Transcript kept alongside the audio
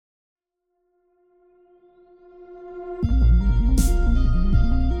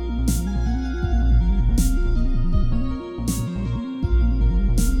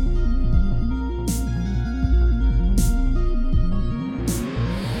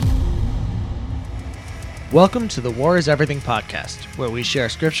Welcome to the War is Everything podcast, where we share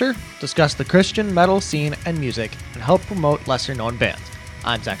scripture, discuss the Christian metal scene and music, and help promote lesser-known bands.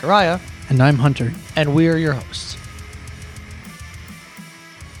 I'm Zachariah. And I'm Hunter. And we are your hosts.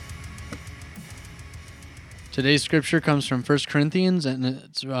 Today's scripture comes from 1 Corinthians, and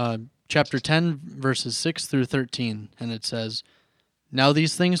it's chapter 10, verses 6 through 13. And it says, "Now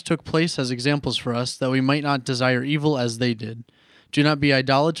these things took place as examples for us, that we might not desire evil as they did. Do not be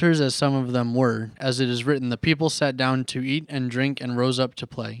idolaters as some of them were. As it is written, the people sat down to eat and drink and rose up to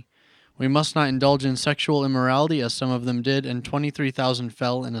play. We must not indulge in sexual immorality as some of them did, and 23,000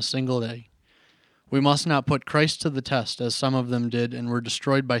 fell in a single day. We must not put Christ to the test as some of them did and were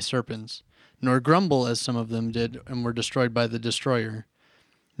destroyed by serpents, nor grumble as some of them did and were destroyed by the destroyer.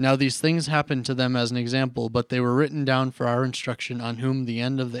 Now these things happened to them as an example, but they were written down for our instruction, on whom the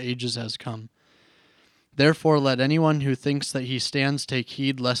end of the ages has come. Therefore let anyone who thinks that he stands take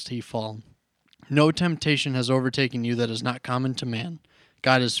heed lest he fall. No temptation has overtaken you that is not common to man.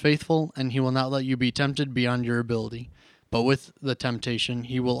 God is faithful, and he will not let you be tempted beyond your ability. But with the temptation,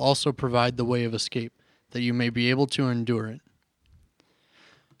 he will also provide the way of escape, that you may be able to endure it."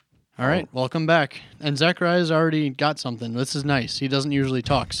 All right, welcome back. And Zachariah's already got something. This is nice. He doesn't usually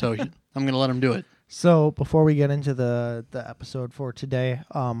talk, so I'm going to let him do it. So before we get into the episode for today,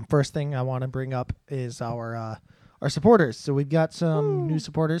 first thing I want to bring up is our supporters. So we've got some new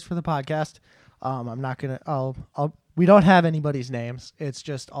supporters for the podcast. I'm not gonna. We don't have anybody's names. It's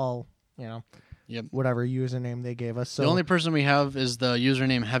just all whatever username they gave us. So the only person we have is the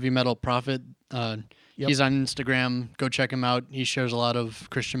username Heavy Metal Prophet. He's on Instagram. Go check him out. He shares a lot of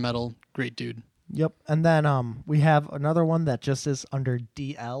Christian metal. Great dude. Yep. And then we have another one that just is under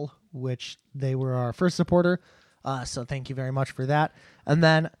DL, which they were our first supporter. So thank you very much for that. And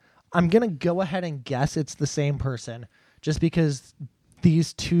then I'm going to go ahead and guess it's the same person, just because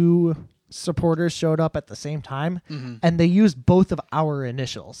these two supporters showed up at the same time, and they used both of our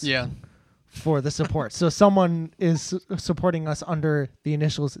initials for the support. So someone is supporting us under the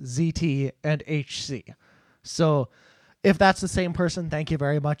initials ZT and HC. So if that's the same person, thank you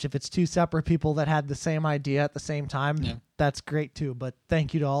very much. If it's two separate people that had the same idea at the same time, that's great too. But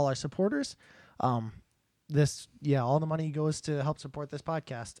thank you to all our supporters. All the money goes to help support this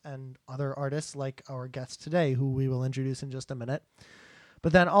podcast and other artists like our guest today, who we will introduce in just a minute.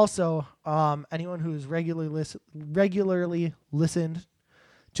 But then also, anyone who's regularly listened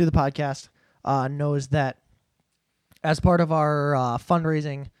to the podcast knows that as part of our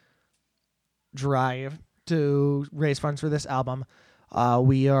fundraising drive to raise funds for this album,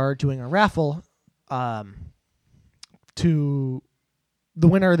 we are doing a raffle. To the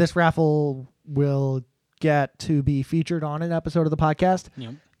winner of this raffle will get to be featured on an episode of the podcast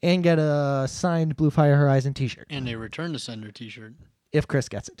and get a signed Blue Fire Horizon t-shirt. And a Return to Sender t-shirt. If Chris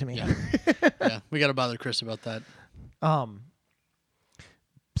gets it to me. Yeah, we got to bother Chris about that.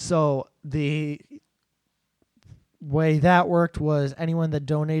 So the way that worked was anyone that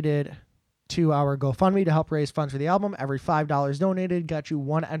donated to our GoFundMe to help raise funds for the album, every $5 donated got you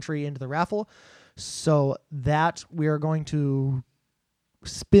one entry into the raffle. So that we are going to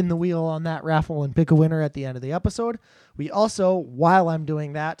spin the wheel on that raffle and pick a winner at the end of the episode. We also, while I'm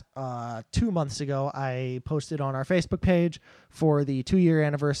doing that, 2 months ago, I posted on our Facebook page for the 2-year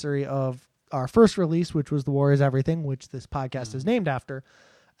anniversary of our first release, which was The War is Everything, which this podcast is named after.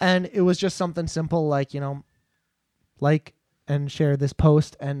 And it was just something simple like, like and share this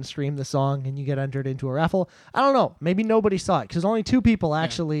post and stream the song, and you get entered into a raffle. I don't know. Maybe nobody saw it because only 2 people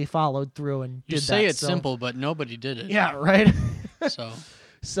actually followed through and did that. You say it's simple, but nobody did it. Yeah, right?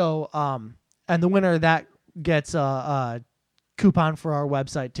 So, and the winner that gets a coupon for our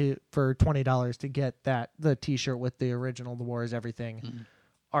website for $20 to get the t-shirt with the original The War is Everything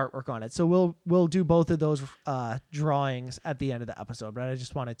artwork on it. So we'll do both of those drawings at the end of the episode, but I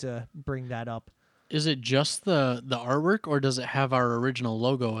just wanted to bring that up. Is it just the artwork, or does it have our original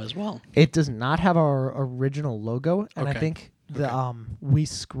logo as well? It does not have our original logo, and I think we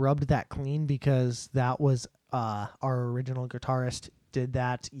scrubbed that clean because that was our original guitarist did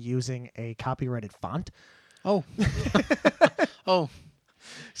that using a copyrighted font. Oh. Oh.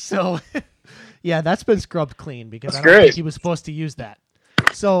 So, yeah, that's been scrubbed clean because I don't think he was supposed to use that.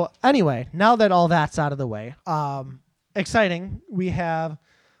 So, anyway, now that all that's out of the way, exciting. We have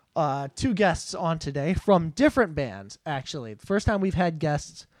 2 guests on today from different bands, actually. The first time we've had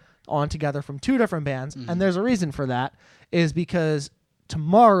guests on together from 2 different bands, and there's a reason for that, is because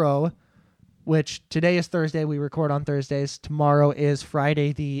tomorrow, which today is Thursday, we record on Thursdays, tomorrow is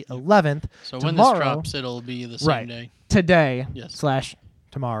Friday the 11th. So when this drops, it'll be the same day. Today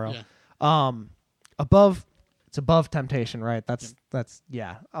 / tomorrow. Yeah. Above It's Above Temptation, right? That's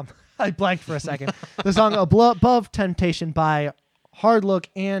yeah. I blanked for a second. The song Above Temptation by Hard Look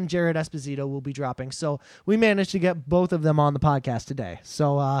and Jared Esposito will be dropping. So we managed to get both of them on the podcast today.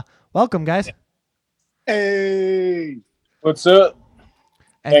 So welcome, guys. Hey, what's up?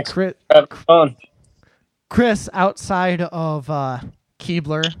 And Thanks for having fun. Chris, outside of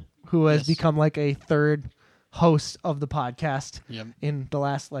Keebler, who has become like a third host of the podcast in the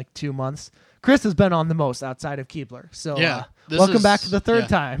last 2 months. Chris has been on the most outside of Keebler. So welcome back to the third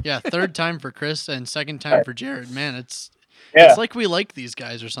time. Yeah, third time for Chris and second time for Jared. Man, it's like we like these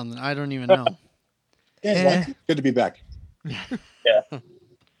guys or something. I don't even know. Good to be back. Yeah.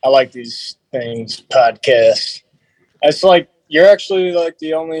 I like these things, podcasts. It's like you're actually like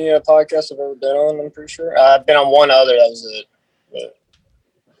the only podcast I've ever been on, I'm pretty sure. I've been on one other, that was it.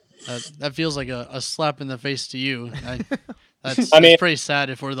 But that feels like a slap in the face to you. That's pretty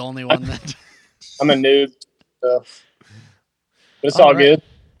sad if we're the only one that. I'm a noob, so. But it's all good.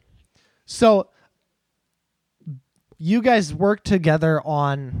 So, you guys worked together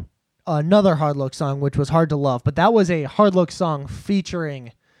on another Hard Look song, which was Hard to Love, but that was a Hard Look song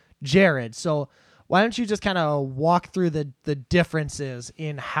featuring Jared. So, why don't you just kind of walk through the differences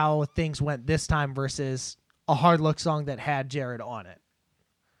in how things went this time versus a Hard Look song that had Jared on it?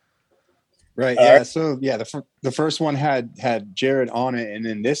 Right. Yeah. So the first one had Jared on it, and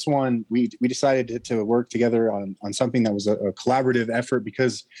then this one we decided to work together on something that was a collaborative effort,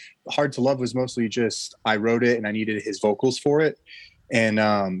 because Hard to Love was mostly just I wrote it and I needed his vocals for it, and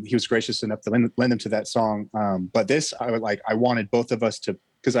he was gracious enough to lend them to that song. But this I wanted both of us to,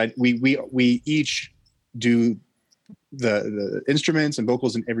 because we each do the instruments and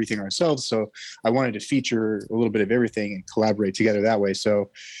vocals and everything ourselves. So I wanted to feature a little bit of everything and collaborate together that way.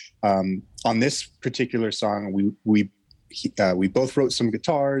 So on this particular song, we both wrote some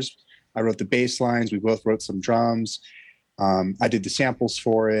guitars. I wrote the bass lines. We both wrote some drums. I did the samples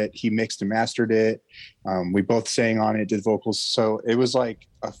for it. He mixed and mastered it. We both sang on it, did vocals. So it was like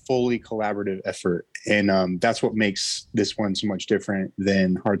a fully collaborative effort. And that's what makes this one so much different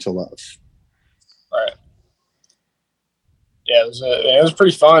than Hard to Love. All right. Yeah, it was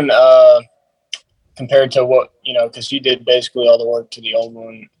pretty fun compared to what, because he did basically all the work to the old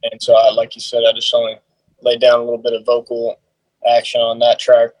one. And so, like you said, I just only laid down a little bit of vocal action on that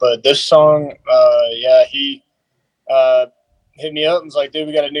track. But this song, he hit me up and was like, dude,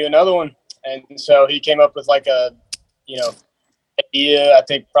 we got to do another one. And so he came up with like a, idea, I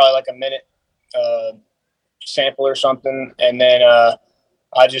think probably like a minute sample or something. And then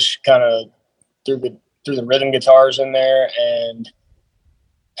I just kind of threw the rhythm guitars in there and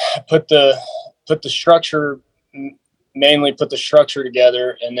put the structure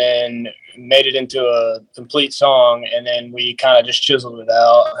together, and then made it into a complete song. And then we kind of just chiseled it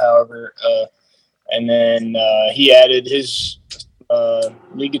out. However, and then he added his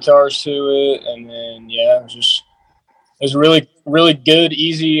lead guitars to it. And then, it was a really, really good,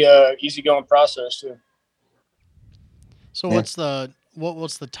 easy going process too. So what's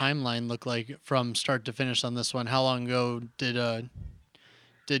the timeline look like from start to finish on this one? How long ago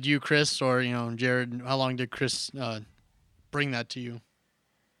did you, Chris, or Jared? How long did Chris bring that to you?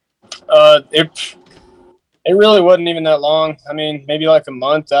 It really wasn't even that long. I mean, maybe like a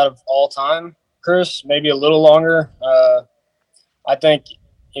month out of all time. Chris, maybe a little longer. I think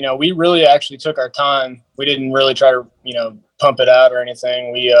we really actually took our time. We didn't really try to pump it out or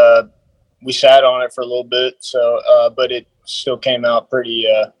anything. We sat on it for a little bit. So, but it still came out pretty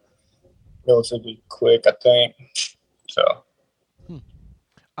relatively quick, I think. So.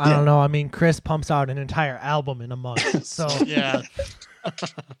 I don't know. I mean, Chris pumps out an entire album in a month. So yeah. Right.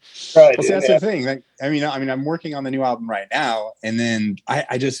 Well, see, that's the thing. Like, I mean, I'm working on the new album right now, and then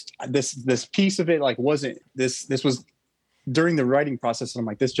I just this piece of it wasn't this was during the writing process, and I'm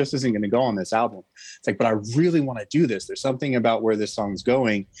like, this just isn't going to go on this album. It's like, but I really want to do this. There's something about where this song's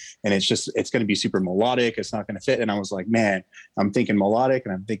going, and it's going to be super melodic. It's not going to fit. And I was like, man, I'm thinking melodic,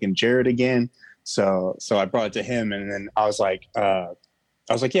 and I'm thinking Jared again. So I brought it to him, and then I was like,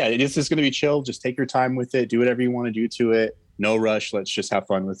 yeah, this is going to be chill. Just take your time with it. Do whatever you want to do to it. No rush. Let's just have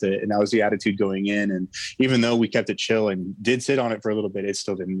fun with it. And that was the attitude going in. And even though we kept it chill and did sit on it for a little bit, it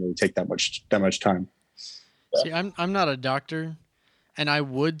still didn't really take that much time. See, I'm not a doctor, and I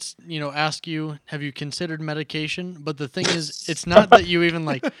would, ask you, have you considered medication? But the thing is, it's not that you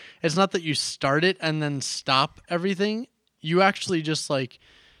even it's not that you start it and then stop everything. You actually just like,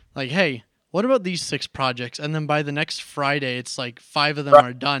 hey, what about these 6 projects? And then by the next Friday, it's like 5 of them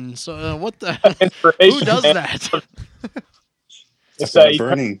are done. So what the? Who does that? It's that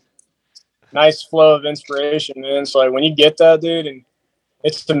burning. Nice flow of inspiration, man. So like when you get that, dude, and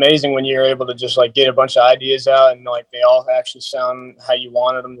it's amazing when you're able to just like get a bunch of ideas out and like they all actually sound how you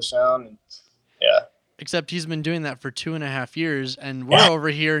wanted them to sound. And yeah. Except he's been doing that for 2.5 years, and we're over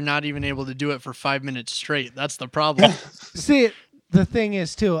here not even able to do it for 5 minutes straight. That's the problem. See, the thing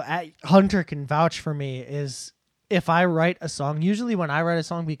is too, Hunter can vouch for me, is if I write a song, usually when I write a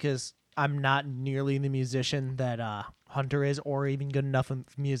song, because I'm not nearly the musician that Hunter is, or even good enough a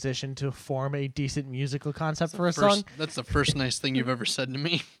musician to form a decent musical concept for a song. That's the first nice thing you've ever said to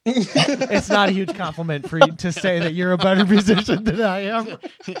me. It's not a huge compliment for you to say that you're a better musician than I am.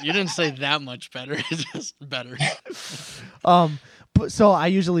 You didn't say that much better. It's just better. So I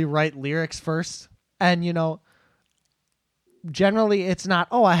usually write lyrics first, and generally it's not,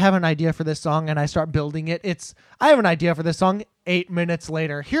 oh, I have an idea for this song and I start building it. It's, I have an idea for this song, 8 minutes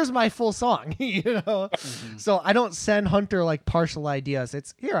later, here's my full song. Mm-hmm. So I don't send Hunter like partial ideas.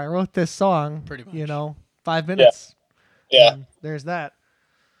 It's, here, I wrote this song, pretty much, 5 minutes. Yeah. There's that.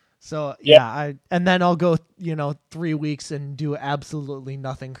 So Yeah. and then I'll go 3 weeks and do absolutely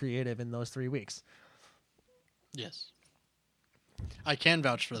nothing creative in those 3 weeks. Yes, I can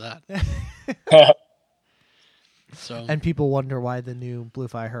vouch for that. So, And people wonder why the new Blue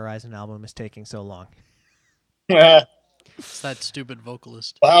Fire Horizon album is taking so long. it's that stupid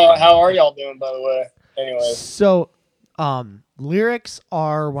vocalist. How are y'all doing, by the way? Anyways. So, lyrics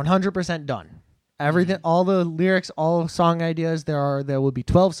are 100% done. Everything, all the lyrics, all song ideas. There will be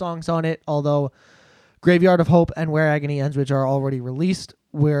 12 songs on it. Although Graveyard of Hope and Where Agony Ends, which are already released,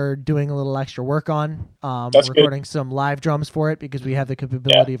 we're doing a little extra work on. That's recording good. some live drums for it because we have the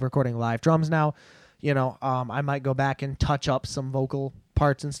capability of recording live drums now. I might go back and touch up some vocal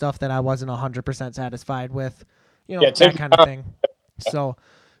parts and stuff that I wasn't 100% satisfied with, that kind of thing. So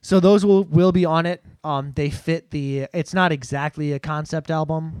those will be on it. They fit it's not exactly a concept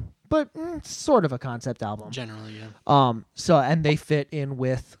album, but sort of a concept album. Generally, yeah. And they fit in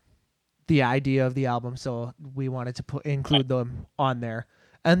with the idea of the album, so we wanted to include them on there.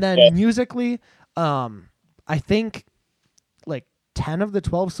 And then musically, I think like 10 of the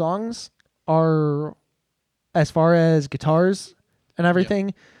 12 songs are, as far as guitars and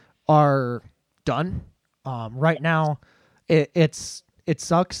everything, are done. Right now, it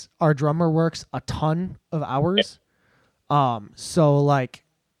sucks. Our drummer works a ton of hours. So like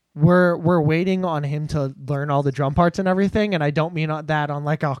we're waiting on him to learn all the drum parts and everything. And I don't mean that on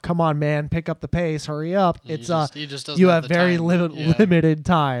like, oh, come on, man, pick up the pace, hurry up. He It's just doesn't you have have the very time. limited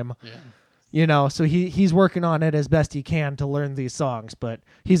time. Yeah. So he's working on it as best he can to learn these songs, but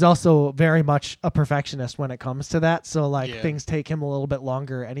he's also very much a perfectionist when it comes to that. So like things take him a little bit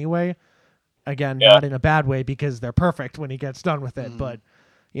longer anyway. Again, not in a bad way because they're perfect when he gets done with it, but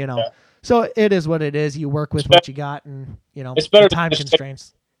so it is what it is. You work with what you got, and it's better the time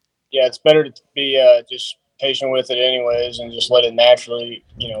constraints. It's better to be just patient with it anyways, and just let it naturally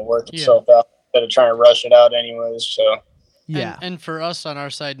work itself out instead of trying to rush it out anyways. So and for us on our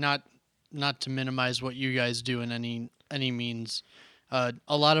side, not to minimize what you guys do in any means, a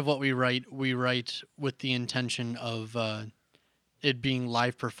lot of what we write with the intention of it being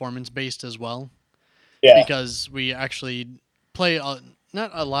live performance based as well. Yeah. Because we actually play not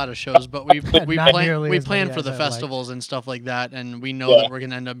a lot of shows, but we plan for the festivals and stuff like that, and we know that we're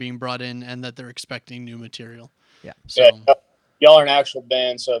gonna end up being brought in and that they're expecting new material. Yeah. So y'all are an actual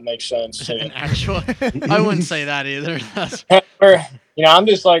band, so it makes sense. An actual? I wouldn't say that either. I'm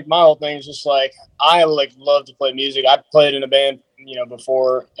just like, my whole thing is just like, I like love to play music. I played in a band,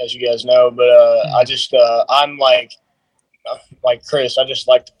 before, as you guys know, but I just I'm like Chris. I just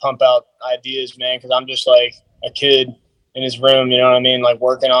like to pump out ideas, man, because I'm just like a kid in his room, you know what I mean? Like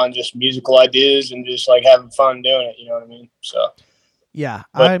working on just musical ideas and just like having fun doing it, you know what I mean? So yeah,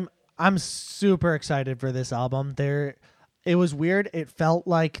 I'm super excited for this album. It was weird. It felt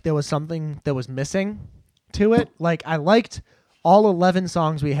like there was something that was missing to it. Like I liked all 11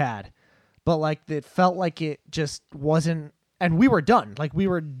 songs we had, but like it felt like it just wasn't, and we were done. Like we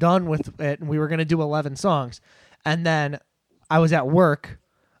were done with it and we were going to do 11 songs. And then I was at work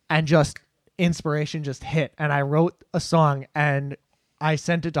and just inspiration just hit, and I wrote a song and I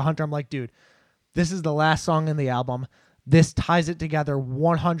sent it to Hunter. I'm like, dude, this is the last song in the album. This ties it together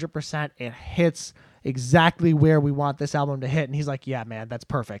 100%. It hits exactly where we want this album to hit. And he's like, yeah, man, that's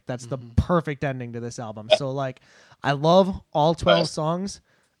perfect. That's the perfect ending to this album. So like, I love all 12 songs,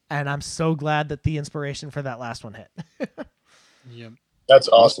 and I'm so glad that the inspiration for that last one hit. Yep. That's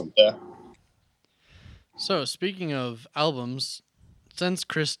awesome. Yeah. So speaking of albums, since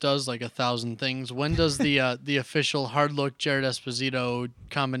Chris does like 1,000 things, when does the official Hard Look Jared Esposito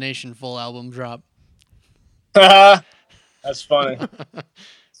combination full album drop? That's funny.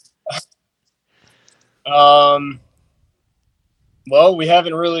 Well, we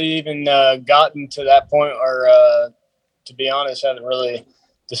haven't really even gotten to that point, or to be honest, haven't really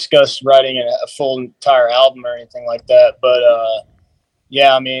discussed writing a full entire album or anything like that. But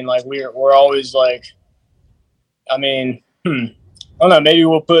yeah, I mean, like we're always like, I mean, I don't know. Maybe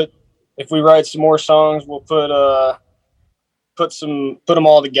we'll if we write some more songs, we'll put them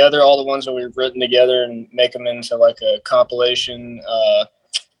all together, all the ones that we've written together, and make them into like a compilation,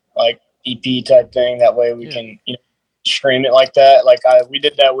 like EP type thing. That way we can, stream it like that. Like we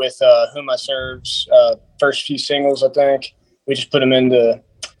did that with Whom I Serve's first few singles. I think we just put them into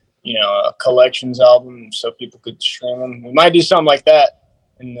a collections album so people could stream them. We might do something like that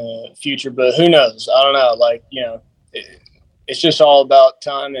in the future, but who knows? I don't know. Like it's just all about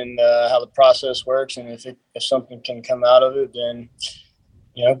time and how the process works. And if something can come out of it, then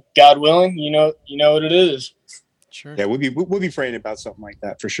God willing, you know what it is. Sure. Yeah, we'll be praying about something like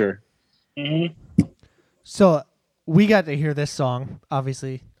that for sure. Mm-hmm. So we got to hear this song,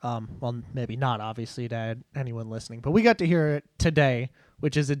 obviously. Well, maybe not obviously to anyone listening, but we got to hear it today,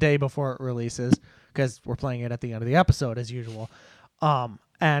 which is a day before it releases, because we're playing it at the end of the episode as usual.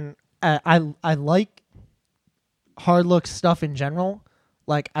 And I like Hard Looks stuff in general.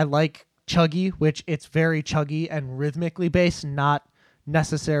 Like I like chuggy, which it's very chuggy and rhythmically based, not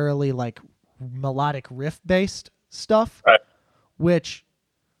necessarily like melodic riff based stuff. Right. Which,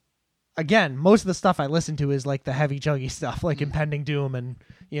 again, most of the stuff I listen to is like the heavy chuggy stuff, like Impending Doom and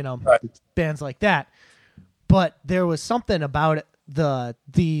right. bands like that. But there was something about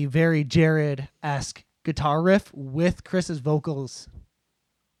the very Jared-esque guitar riff with Chris's vocals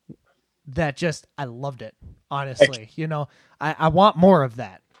that just, I loved it, honestly. I want more of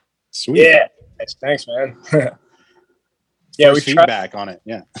that. Sweet. Yeah. Thanks, man. Yeah, First feedback on it.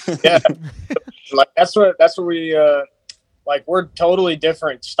 Yeah. Yeah. Like that's what we like. We're totally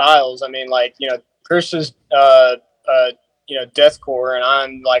different styles. I mean, like, Chris is deathcore, and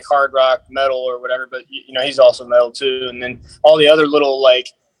I'm like hard rock metal or whatever, but he's also metal too. And then all the other little like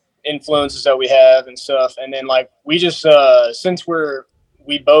influences that we have and stuff. And then like we just since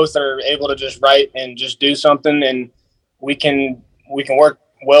we both are able to just write and just do something, and we can work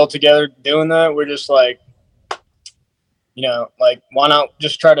well together doing that. We're just like, like, why not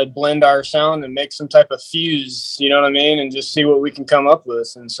just try to blend our sound and make some type of fuse, you know what I mean? And just see what we can come up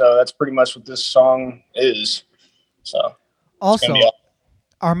with. And so that's pretty much what this song is. So also,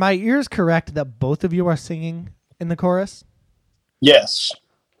 are my ears correct that both of you are singing in the chorus? Yes.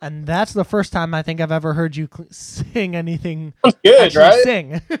 And that's the first time I think I've ever heard you sing anything. Good, right?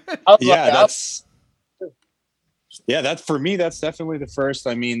 Sing. That's for me. That's definitely the first.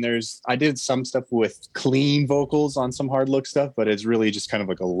 I mean, I did some stuff with clean vocals on some Hard Look stuff, but it's really just kind of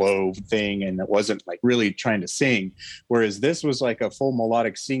like a low thing, and it wasn't like really trying to sing. Whereas this was like a full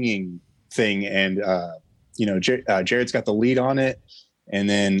melodic singing thing, and Jared's got the lead on it, and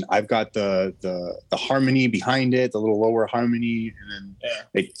then I've got the harmony behind it, the little lower harmony, and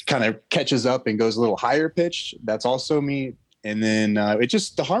then it kind of catches up and goes a little higher pitch. That's also me. And then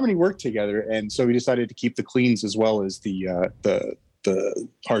the harmony worked together, and so we decided to keep the cleans as well as the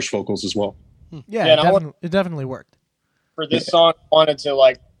harsh vocals as well. Yeah, it definitely worked. For this song, I wanted to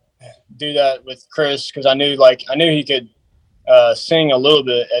like do that with Chris because I knew he could sing a little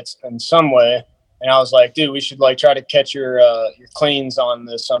bit in some way, and I was like, dude, we should like try to catch your cleans on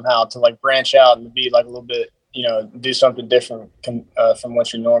this somehow to like branch out and be like a little bit, do something different from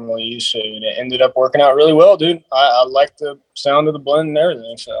what you're normally used to. And it ended up working out really well, dude. I like the sound of the blend and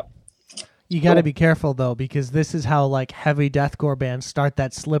everything. So you got to be careful though, because this is how like heavy deathcore bands start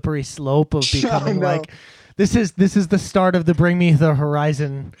that slippery slope of becoming like, this is the start of the Bring Me the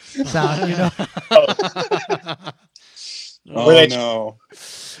Horizon sound, Oh no.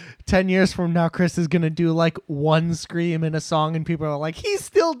 10 years from now, Chris is going to do like one scream in a song and people are like, he's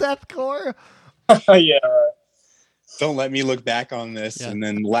still deathcore. Yeah. Don't let me look back on this and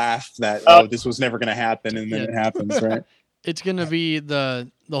then laugh that this was never going to happen, and then it happens, right? It's gonna be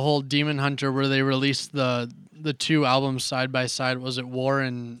the whole Demon Hunter where they released the two albums side by side. Was it War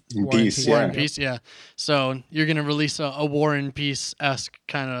and Peace? War and Peace, yeah. So you're gonna release a War and Peace-esque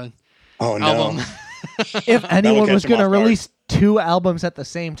kind of album. No. If anyone was gonna release two albums at the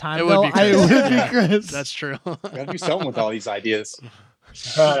same time, it would be Chris. That's true. Gotta do something with all these ideas.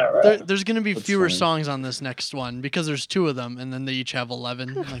 There's going to be fewer songs on this next one because there's two of them, and then they each have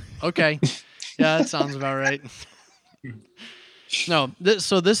 11. Like, okay, yeah, that sounds about right. No,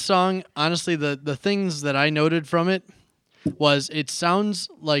 so this song, honestly, the things that I noted from it was it sounds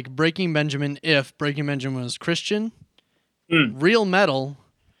like Breaking Benjamin if Breaking Benjamin was Christian, real metal,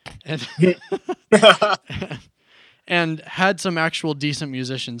 and had some actual decent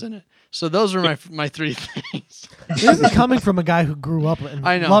musicians in it. So those are my three things. This is coming from a guy who grew up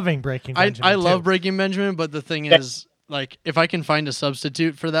I know. loving Breaking Benjamin. I love too. Breaking Benjamin, but the thing is, like, if I can find a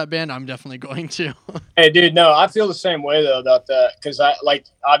substitute for that band, I'm definitely going to. Hey, dude, no, I feel the same way though about that because I like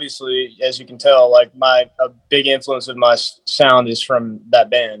obviously, as you can tell, like a big influence of my sound is from that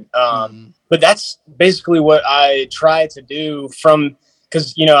band. But that's basically what I try to do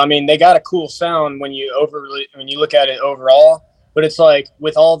because I mean they got a cool sound when you look at it overall. But it's like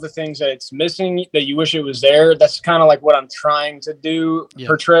with all the things that it's missing that you wish it was there. That's kind of like what I'm trying to do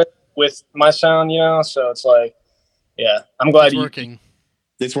portray with my sound, So it's like, yeah, I'm glad it's working.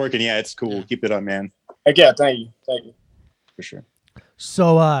 It's working. Yeah, it's cool. Yeah. Keep it up, man. Yeah, thank you. For sure.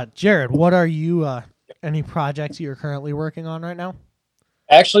 So, Jared, what are you? Any projects you're currently working on right now?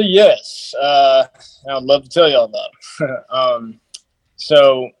 Actually, yes. I'd love to tell you all about them.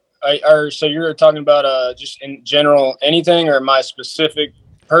 So you're talking about just in general anything or my specific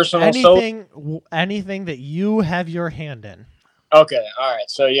personal anything that you have your hand in. Okay, all right.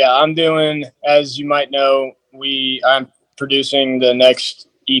 So yeah, I'm doing, as you might know, I'm producing the next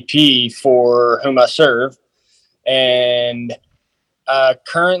EP for Whom I Serve, and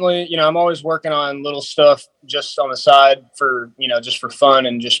currently, I'm always working on little stuff just on the side for just for fun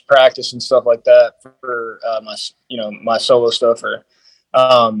and just practice and stuff like that for my solo stuff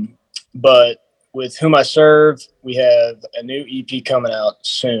but with Whom I Serve, we have a new EP coming out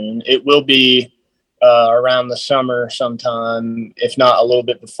soon. It will be around the summer sometime, if not a little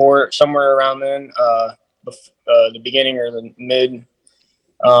bit before, somewhere around then, the beginning or the mid.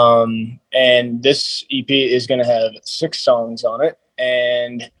 And this EP is going to have 6 songs on it,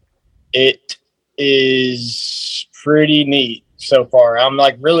 and it is pretty neat so far. I'm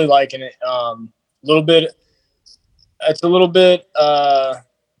like really liking it. It's a little bit,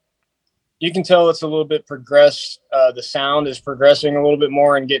 you can tell it's a little bit progressed. The sound is progressing a little bit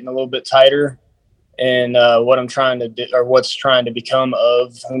more and getting a little bit tighter. And what I'm trying to do, or what's trying to become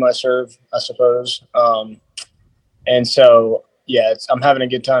of Whom I Serve, I suppose. And so, yeah, I'm having a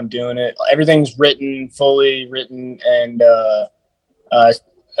good time doing it. Everything's fully written, and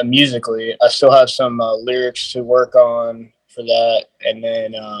musically, I still have some lyrics to work on for that. And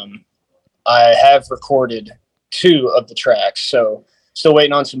then I have recorded 2 of the tracks, so still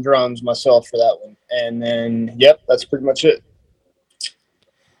waiting on some drums myself for that one. And then, yep, that's pretty much it.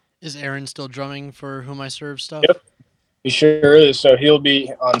 Is Aaron still drumming for Whom I Serve stuff? Yep, he sure is. So he'll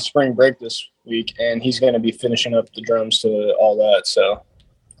be on spring break this week, and he's going to be finishing up the drums to all that. So,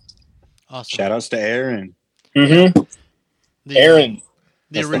 awesome! Shout outs to Aaron. Mm-hmm. Aaron,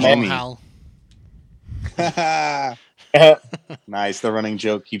 the That's original the Hal. Nice. The running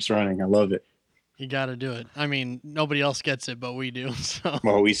joke keeps running. I love it. You got to do it. I mean, nobody else gets it, but we do. So.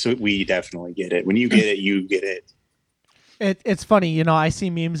 Well, we definitely get it. When you get it, you get it. It's funny, I see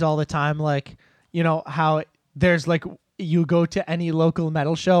memes all the time, like, how there's like, you go to any local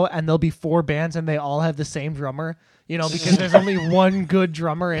metal show and there'll be 4 bands and they all have the same drummer, because there's only one good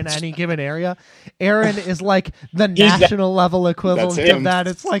drummer in any given area. Aaron is like the national level equivalent of that.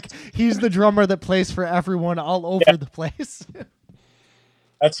 It's like he's the drummer that plays for everyone all over the place.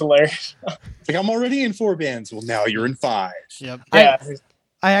 That's hilarious. It's like, I'm already in 4 bands. Well, now you're in 5. Yep. Yeah.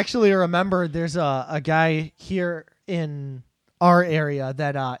 I actually remember there's a guy here in our area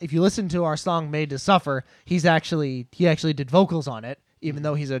that if you listen to our song Made to Suffer, he actually did vocals on it, even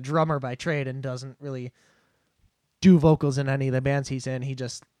though he's a drummer by trade and doesn't really do vocals in any of the bands he's in. He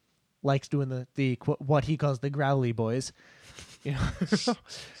just likes doing the what he calls the growly boys.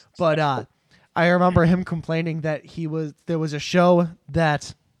 But I remember him complaining that there was a show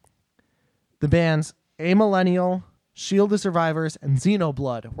that the bands Amillennial, Shield of Survivors, and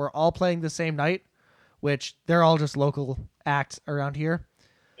Xenoblood were all playing the same night, which they're all just local acts around here.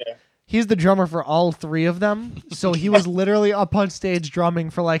 Yeah. He's the drummer for all 3 of them, so he was literally up on stage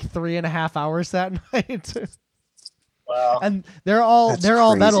drumming for like 3.5 hours that night. Wow. And they're all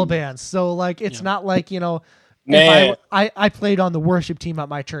metal crazy. bands, so like it's not like Man. if I played on the worship team at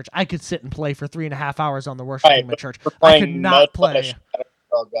my church, I could sit and play for 3.5 hours on the worship team at my church. I could not play.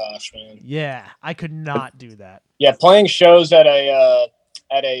 Oh gosh, man. Yeah, I could not do that. Yeah, playing shows at a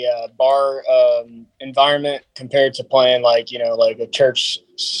bar environment compared to playing like a church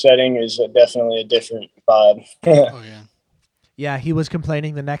setting is definitely a different vibe. Oh yeah. Yeah, he was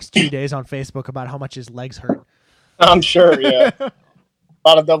complaining the next 2 days on Facebook about how much his legs hurt. I'm sure. Yeah, a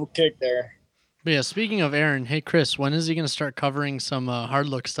lot of double kick there. But yeah, speaking of Aaron, hey Chris, when is he going to start covering some hard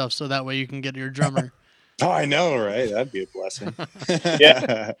look stuff so that way you can get your drummer? Oh, I know, right? That'd be a blessing.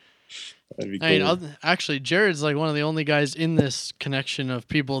 Yeah. That'd be cool. I mean, actually, Jared's like one of the only guys in this connection of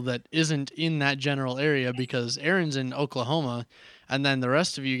people that isn't in that general area, because Aaron's in Oklahoma, and then the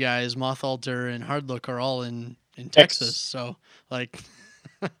rest of you guys, Moth Altar and Hardlook, are all in Texas. So, like,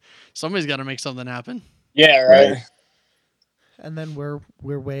 somebody's got to make something happen. Yeah, right. And then we're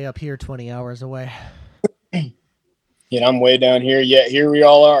way up here, 20 hours away. Yeah, I'm way down here. Yeah, here we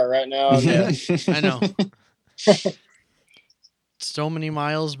all are right now. Yeah, I know. So many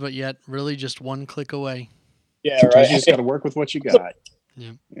miles, but yet really just one click away. Yeah, Sometimes right. you just got to work with what you got.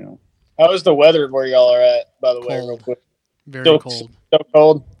 Yeah. You know. How is the weather where y'all are at, by the way, real Cold. quick? Very Still cold. So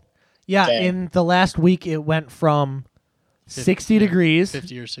cold? Yeah, Dang. in the last week, it went from 60 degrees.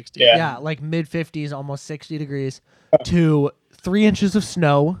 50 or 60. Yeah. Yeah, like mid 50s, almost 60 degrees, to 3 inches of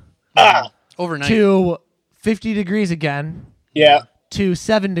snow, Overnight. to 50 degrees again, Yeah. to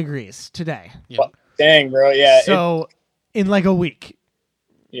 7 degrees today. Yeah. Dang, bro. Yeah. So in like a week.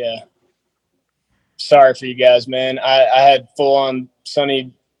 Yeah. Sorry for you guys, man. I had full on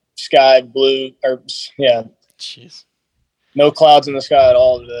sunny sky, blue, or yeah, Jeez. no clouds in the sky at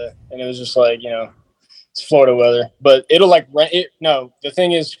all today, and it was just like, you know, it's Florida weather. But it'll like no, the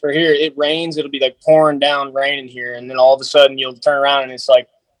thing is, for here it rains. It'll be like pouring down rain in here, and then all of a sudden you'll turn around and it's like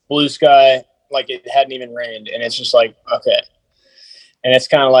blue sky, like it hadn't even rained, and it's just like, okay. And it's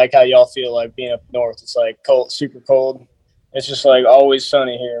kind of like how y'all feel like being up north. It's like cold, super cold. It's just like always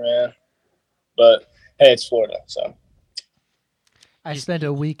sunny here, man. But hey, it's Florida, so. I spent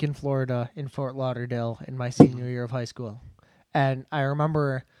a week in Florida, in Fort Lauderdale, in my senior year of high school. And I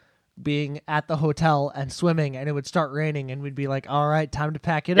remember being at the hotel and swimming, and it would start raining, and we'd be like, all right, time to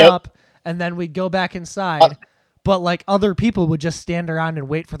pack it up. And then we'd go back inside. But like other people would just stand around and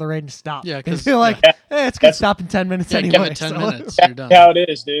wait for the rain to stop. Yeah, because because feel like, it's going to stop in 10 minutes anyway. Give it 10 minutes. You're done. That's how it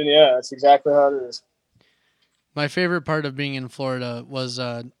is, dude. Yeah, that's exactly how it is. My favorite part of being in Florida was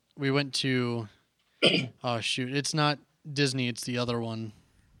we went to, oh shoot, it's not Disney, it's the other one.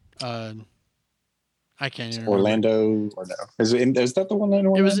 I can't even remember. Orlando or no? Is that the one in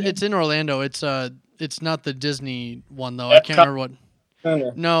Orlando? It's in Orlando. It's not the Disney one though. I can't remember what.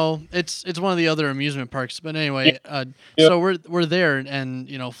 No, it's one of the other amusement parks. But anyway, so we're there, and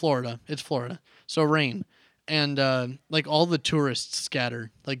you know, Florida. It's Florida, so rain, and like all the tourists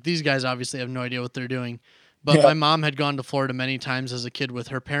scatter. Like these guys obviously have no idea what they're doing. But my mom had gone to Florida many times as a kid with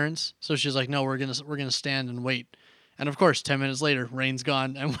her parents, so she's like, "No, we're gonna stand and wait." And of course, 10 minutes later, rain's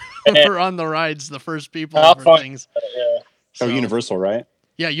gone, and we're on the rides, the first people for things. Yeah. So, Universal, right?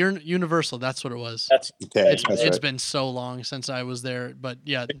 Yeah, you're Universal. That's what it was. It's been so long since I was there, but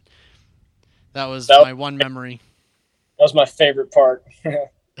yeah, that was my one memory. That was my favorite part.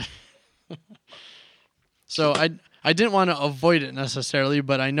 So I didn't want to avoid it necessarily,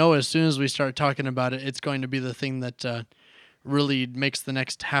 but I know as soon as we start talking about it, it's going to be the thing that really makes the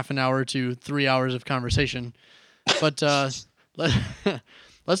next half an hour to 3 hours of conversation. But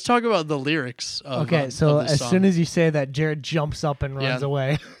let's talk about the lyrics. So as soon as you say that, Jared jumps up and runs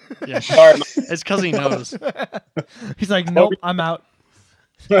away. Yeah, it's because he knows. He's like, nope, I'm out.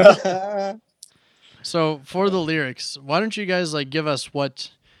 So for the lyrics, why don't you guys like give us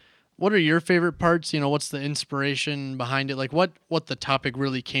what are your favorite parts? You know, what's the inspiration behind it? Like what the topic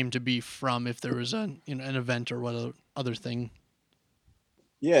really came to be from, if there was an event or what other thing.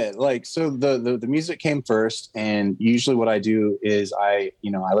 Yeah, like so the music came first, and usually what I do is I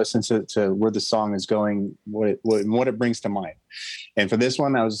listen to where the song is going, what it brings to mind. And for this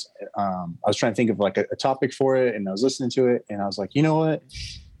one, I was trying to think of like a topic for it, and I was listening to it, and I was like, you know what,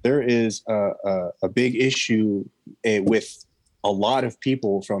 there is a big issue with a lot of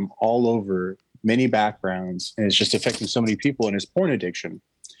people from all over, many backgrounds, and it's just affecting so many people, and it's porn addiction.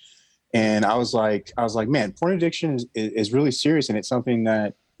 And I was like, man, porn addiction is really serious, and it's something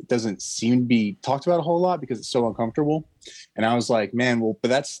that doesn't seem to be talked about a whole lot because it's so uncomfortable. And I was like, man, well, but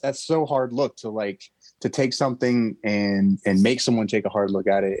that's so hard look to take something and make someone take a hard look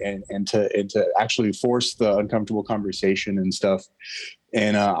at it and to actually force the uncomfortable conversation and stuff.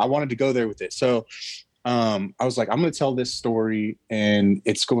 And I wanted to go there with it. So I was like, I'm going to tell this story, and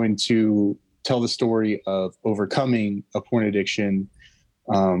it's going to tell the story of overcoming a porn addiction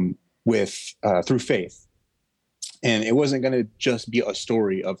through faith. And it wasn't going to just be a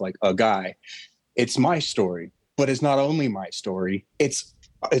story of like a guy. It's my story, but it's not only my story. It's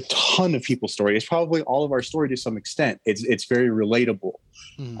a ton of people's story. It's probably all of our story to some extent. It's very relatable.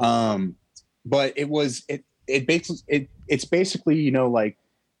 Mm-hmm. But it's basically, you know, like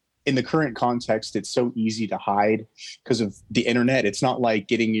in the current context, it's so easy to hide because of the internet. It's not like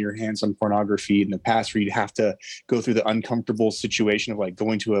getting your hands on pornography in the past where you'd have to go through the uncomfortable situation of like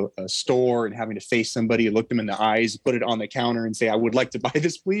going to a store and having to face somebody, look them in the eyes, put it on the counter and say, I would like to buy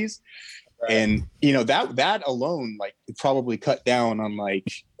this, please. And that alone like probably cut down on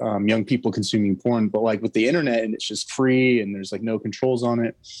like young people consuming porn. But like with the internet, and it's just free and there's like no controls on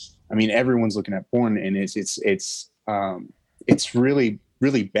it, I mean everyone's looking at porn, and it's really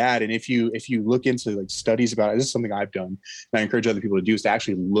really bad. And if you look into like studies about it, this is something I've done and I encourage other people to do, is to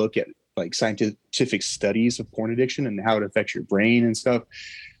actually look at like scientific studies of porn addiction and how it affects your brain and stuff.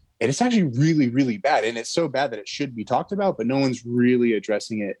 And it's actually really, really bad. And it's so bad that it should be talked about, but no one's really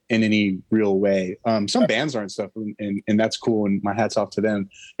addressing it in any real way. Some bands are and stuff, and that's cool. And my hat's off to them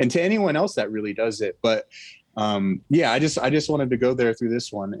and to anyone else that really does it. But I just wanted to go there through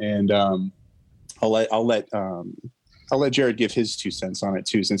this one. And I'll let Jared give his 2 cents on it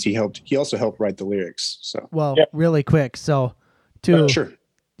too, since he also helped write the lyrics. So, really quick. So sure.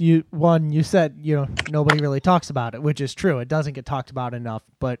 You said, nobody really talks about it, which is true. It doesn't get talked about enough,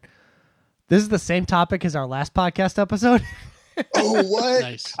 but this is the same topic as our last podcast episode. Oh, what?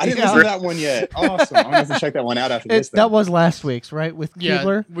 Nice. I didn't listen to that one yet. Awesome. I'm going to have to check that one out after this. That was last week's, right? With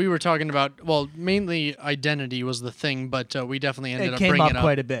Keebler? Yeah, we were talking about, mainly identity was the thing, but we definitely ended up bringing it came up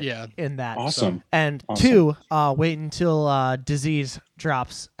quite a bit in that. Awesome. So. And 2, wait until Disease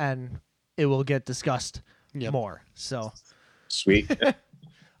drops and it will get discussed more. So sweet.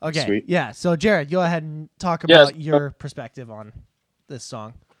 Okay. Sweet. Yeah. So Jared, go ahead and talk about your perspective on this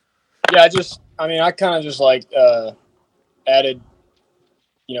song. Yeah, I kind of just like added,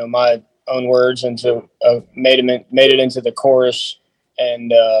 my own words into made it into the chorus,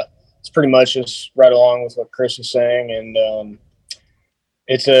 and it's pretty much just right along with what Chris is saying, and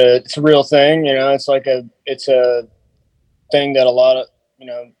it's a real thing, it's a thing that a lot of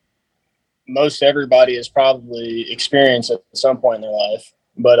most everybody has probably experienced at some point in their life.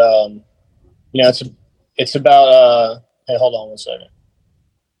 But it's about hey, hold on 1 second.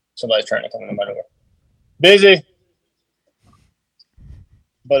 Somebody's trying to come into my door. Busy.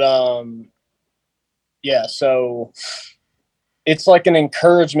 But so it's like an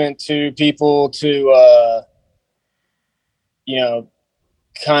encouragement to people to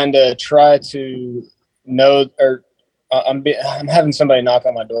kind of try to know, or I'm having somebody knock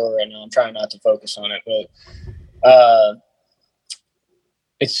on my door right now. I'm trying not to focus on it, but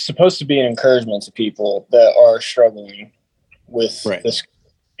it's supposed to be an encouragement to people that are struggling with this,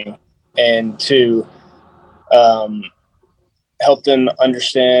 and to help them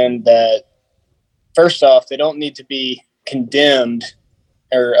understand that, first off, they don't need to be condemned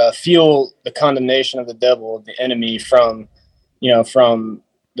or feel the condemnation of the devil, of the enemy, from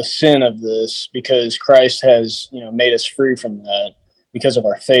the sin of this, because Christ has, made us free from that because of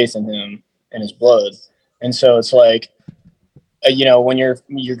our faith in him and his blood. And so it's like, when you're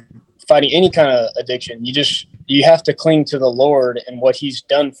fighting any kind of addiction, you have to cling to the Lord and what he's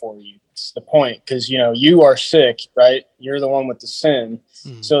done for you. It's the point, because you are sick, right? You're the one with the sin.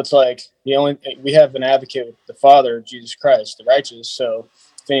 So it's like we have an advocate with the Father, Jesus Christ, the righteous. So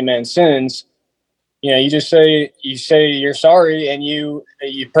if any man sins, you just say you're sorry, and you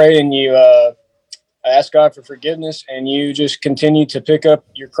pray, and you ask God for forgiveness, and you just continue to pick up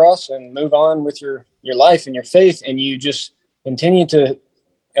your cross and move on with your life and your faith, and you just continue to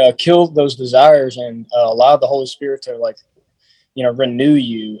kill those desires and allow the Holy Spirit to renew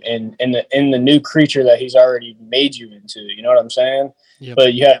you in the new creature that he's already made you into. You know what I'm saying? Yep.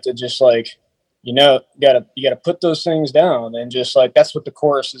 But you have to just you gotta put those things down, and just that's what the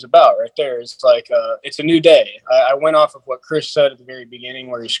chorus is about right there. It's it's a new day. I went off of what Chris said at the very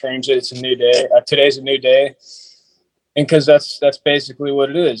beginning, where he screams it. It's a new day. Today's a new day. And because that's basically what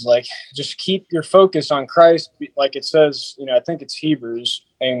it is. Just keep your focus on Christ, like it says. I think it's Hebrews,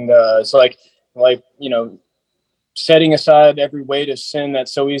 and it's setting aside every weight of sin that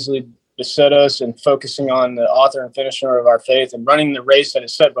so easily beset us, and focusing on the author and finisher of our faith, and running the race that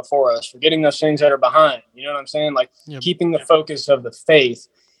is set before us, forgetting those things that are behind. You know what I'm saying? Keeping the focus of the faith,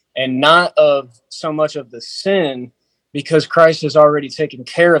 and not of so much of the sin, because Christ has already taken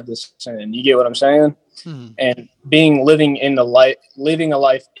care of this sin. You get what I'm saying? And living a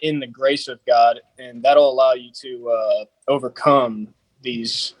life in the grace of God, and that'll allow you to overcome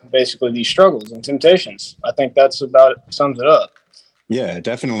these struggles and temptations. I think that's about sums it up. Yeah,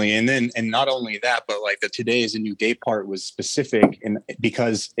 definitely. And not only that, but the today is a new day part was specific, and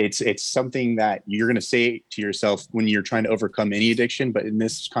because it's something that you're going to say to yourself when you're trying to overcome any addiction, but in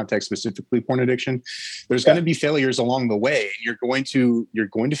this context, specifically porn addiction, there's going to be failures along the way. You're going to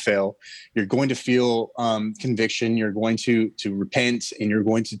fail. You're going to feel conviction. You're going to repent, and you're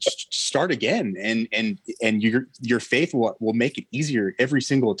going to start again. And your faith will make it easier every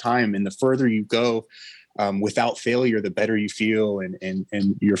single time. And the further you go, without failure, the better you feel, and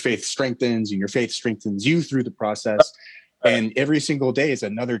your faith strengthens, and your faith strengthens you through the process. And every single day is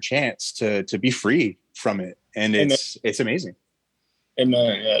another chance to be free from it. And it's amazing.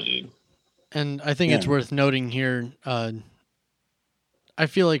 Amen. Yeah, dude. And I think it's worth noting here. I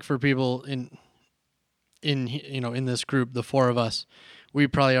feel like for people in this group, the four of us, we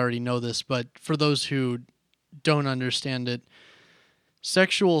probably already know this, but for those who don't understand it,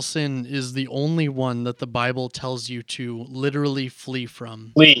 sexual sin is the only one that the Bible tells you to literally flee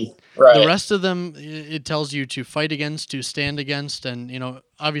from. Flee, right. The rest of them, it tells you to fight against, to stand against, and,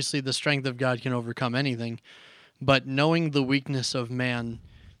 obviously the strength of God can overcome anything. But knowing the weakness of man,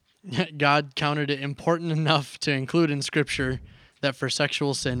 God counted it important enough to include in Scripture that for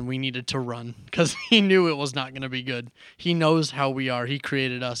sexual sin, we needed to run because he knew it was not going to be good. He knows how we are. He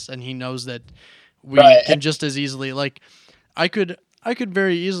created us, and he knows that we can just as easily, like, I could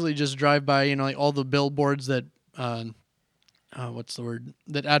very easily just drive by, like all the billboards that, that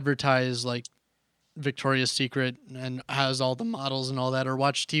advertise like Victoria's Secret and has all the models and all that, or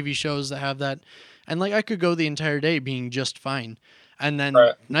watch TV shows that have that. And like, I could go the entire day being just fine. And then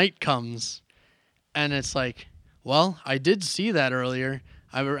night comes and it's like, well, I did see that earlier.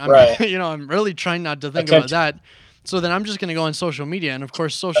 I'm really trying not to think about that. So then I'm just going to go on social media. And of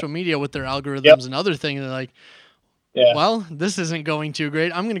course, social media with their algorithms and other things, they're like, well, this isn't going too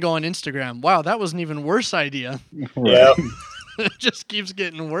great. I'm going to go on Instagram. Wow, that was an even worse idea. Yeah. It just keeps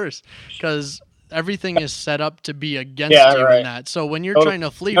getting worse because everything is set up to be against you in that. So when you're trying to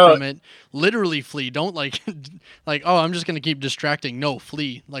flee from it, literally flee. Don't like, oh, I'm just going to keep distracting. No,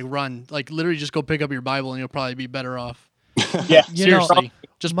 flee. Like, run. Like, literally just go pick up your Bible and you'll probably be better off. Yeah. Seriously.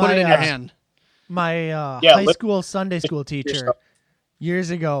 Just put it in your hand. My high school Sunday school teacher years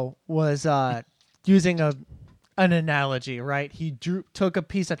ago was using an analogy, right? He took a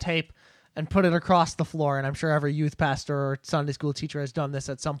piece of tape and put it across the floor, and I'm sure every youth pastor or Sunday school teacher has done this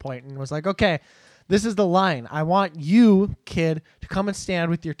at some point, and was like, okay, this is the line. I want you, kid, to come and stand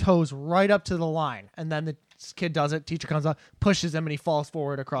with your toes right up to the line. And then the kid does it, teacher comes up, pushes him, and he falls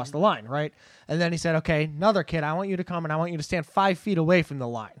forward across the line, right? And then he said, okay, another kid, I want you to come, and I want you to stand 5 feet away from the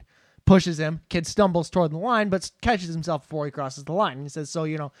line. Pushes him, kid stumbles toward the line, but catches himself before he crosses the line. And he says, so,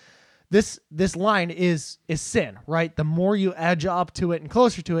 this line is sin, right? The more you edge up to it and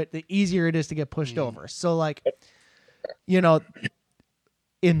closer to it, the easier it is to get pushed over. So, like,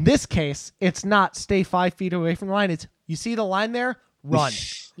 in this case, it's not stay 5 feet away from the line. It's you see the line there, run.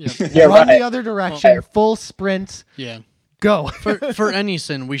 Run the other direction, full sprint. Yeah. Go. For any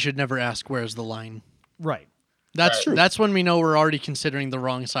sin, we should never ask where's the line. Right. That's true. That's when we know we're already considering the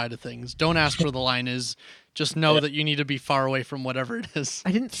wrong side of things. Don't ask where the line is. Just know that you need to be far away from whatever it is.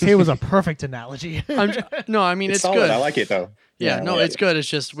 I didn't say it was a perfect analogy. It's solid. good. I like it though. It's good. It's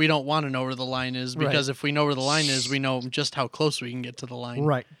just we don't want to know where the line is because if we know where the line is, we know just how close we can get to the line.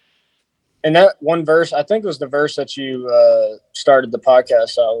 Right. And that one verse, I think it was the verse that you started the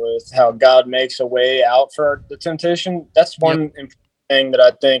podcast out with, how God makes a way out for the temptation. That's one important thing that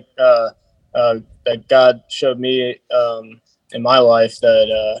I think that God showed me in my life,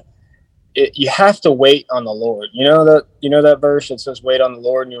 that you have to wait on the Lord. You know that verse that says, "Wait on the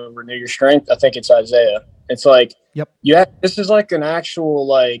Lord, and you'll renew your strength." I think it's Isaiah. It's like, this is like an actual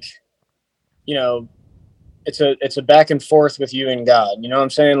it's a back and forth with you and God. You know what I'm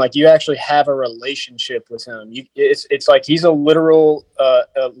saying? Like, you actually have a relationship with Him. It's like He's a literal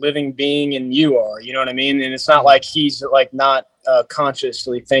a living being, and you are. You know what I mean? And it's not like He's like not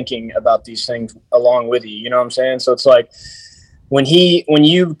consciously thinking about these things along with you. You know what I'm saying? So it's like, when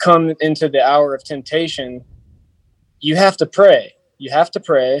you come into the hour of temptation, you have to pray. You have to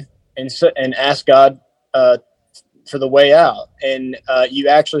pray and ask God for the way out. And you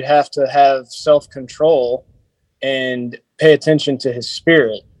actually have to have self-control and pay attention to His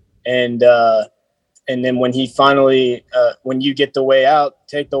Spirit. And then when He finally, when you get the way out,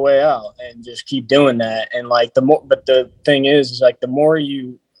 take the way out and just keep doing that. And like but the thing is like, the more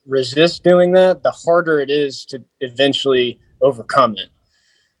you resist doing that, the harder it is to eventually overcome it.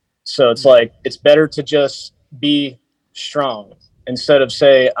 So it's like, it's better to just be strong instead of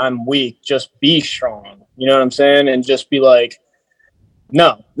say I'm weak. Just be strong. You know what I'm saying? And just be like,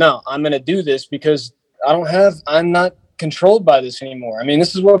 no, I'm going to do this because I'm not controlled by this anymore. I mean,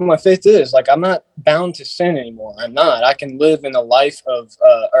 this is what my faith is. Like, I'm not bound to sin anymore. I'm not. I can live in a life of,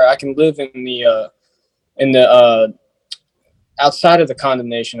 or I can live in the outside of the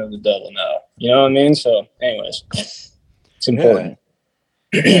condemnation of the devil now. You know what I mean? So anyways, it's important.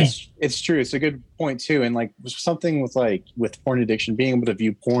 Yeah. It's true. It's a good point too. And like something with porn addiction, being able to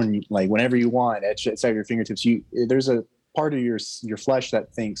view porn like whenever you want, it's at your fingertips. There's a part of your flesh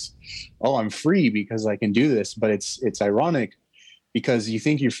that thinks, "Oh, I'm free because I can do this." But it's ironic because you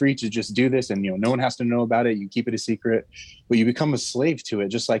think you're free to just do this and no one has to know about it. You keep it a secret, but you become a slave to it,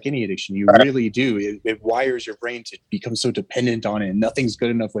 just like any addiction. You really do. It wires your brain to become so dependent on it, and nothing's good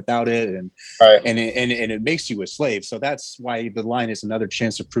enough without it, and it makes you a slave. So that's why the line is another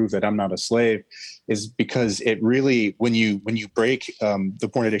chance to prove that I'm not a slave, is because it really, when you break the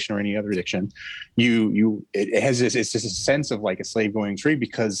porn addiction or any other addiction, it has this, it's just a sense of like a slave going free,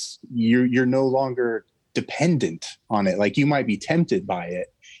 because you're no longer dependent on it. Like, you might be tempted by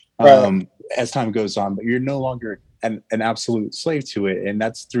it as time goes on, but you're no longer an absolute slave to it. And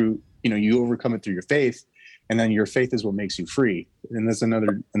that's through, you overcome it through your faith, and then your faith is what makes you free. And that's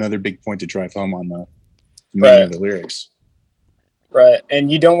another big point to drive home on the meaning of the lyrics. Right. And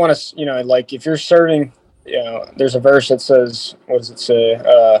you don't want to, like, if you're serving, there's a verse that says, what does it say?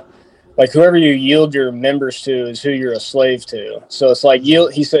 Like, whoever you yield your members to is who you're a slave to. So it's like,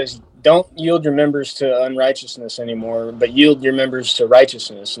 he says, don't yield your members to unrighteousness anymore, but yield your members to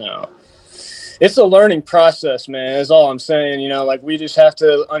righteousness now. It's a learning process, man. That's all I'm saying. Like, we just have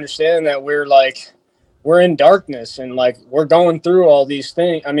to understand that we're in darkness, and like, we're going through all these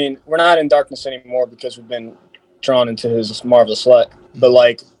things. I mean, we're not in darkness anymore because we've been drawn into his marvelous light. But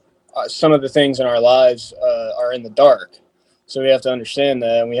like, some of the things in our lives are in the dark. So we have to understand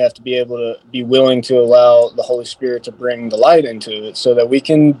that, and we have to be able to be willing to allow the Holy Spirit to bring the light into it, so that we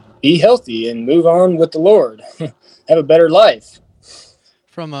can be healthy and move on with the Lord, have a better life.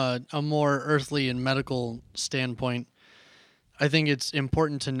 From a more earthly and medical standpoint, I think it's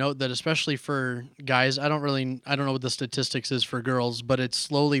important to note that, especially for guys, I don't know what the statistics is for girls, but it's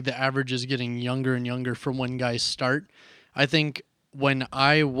slowly, the average is getting younger and younger from when guys start. I think when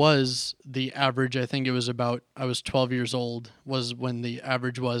I was the average, I think it was I was 12 years old was when the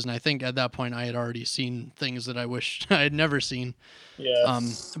average was. And I think at that point I had already seen things that I wish I had never seen. Yeah.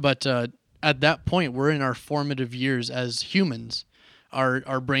 But at that point, we're in our formative years as humans.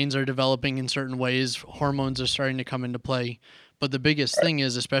 Our brains are developing in certain ways. Hormones are starting to come into play. But the biggest thing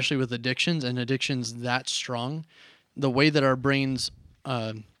is, especially with addictions, and addictions that strong, the way that our brains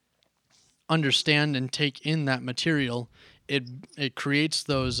understand and take in that material, it creates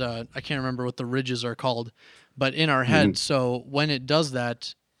those, I can't remember what the ridges are called, but in our head. So when it does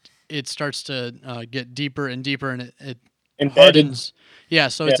that, it starts to get deeper and deeper, and it hardens. Yeah,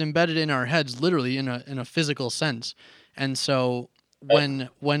 so it's embedded in our heads, literally in a physical sense. And so when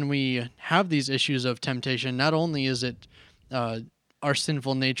we have these issues of temptation, not only is it our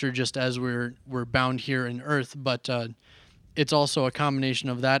sinful nature just as we're bound here in earth, but it's also a combination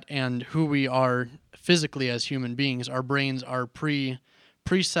of that and who we are physically as human beings. Our brains are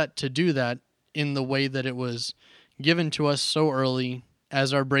preset to do that in the way that it was given to us so early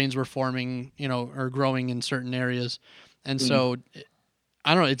as our brains were forming, or growing in certain areas. And so,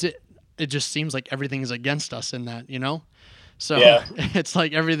 I don't know, it just seems like everything's against us in that, So it's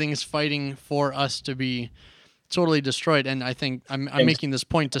like everything's fighting for us to be totally destroyed. And I think I'm making this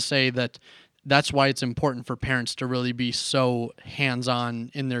point to say that that's why it's important for parents to really be so hands-on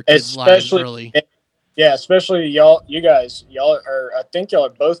in their kids' lives early. Yeah, especially you guys are, I think y'all are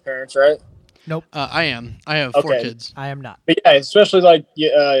both parents, right? Nope. I am. I have 4 kids. I am not. But yeah, especially like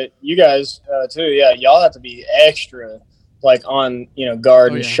you guys too. Yeah, y'all have to be extra like on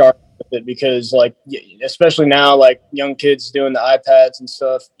guard and sharp with it, because like especially now, like young kids doing the iPads and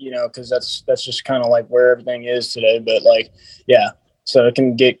stuff, because that's just kind of like where everything is today. But like, yeah, so it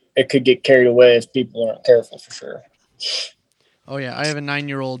could get carried away if people aren't careful, for sure. Oh yeah, I have a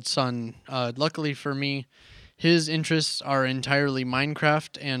 9-year-old son. Luckily for me, his interests are entirely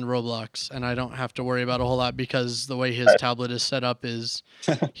Minecraft and Roblox, and I don't have to worry about a whole lot because the way his tablet is set up is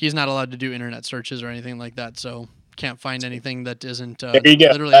he's not allowed to do internet searches or anything like that, so can't find anything that isn't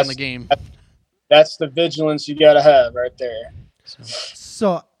literally on the game. That's the vigilance you got to have right there.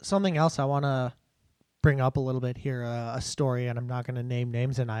 So something else I want to bring up a little bit here, a story, and I'm not going to name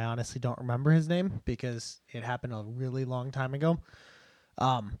names, and I honestly don't remember his name because it happened a really long time ago.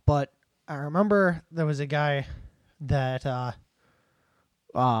 But I remember there was a guy that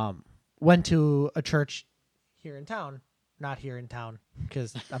went to a church here in town. Not here in town,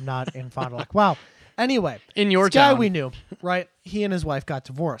 because I'm not in Fond du Lac. Wow. Anyway, in your this town. guy we knew, right? He and his wife got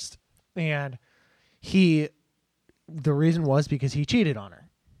divorced, and the reason was because he cheated on her,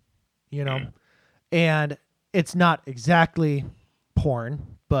 and it's not exactly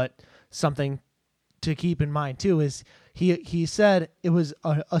porn, but something to keep in mind too is he said it was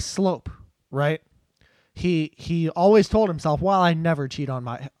a slope, right? He always told himself, well, I never cheat on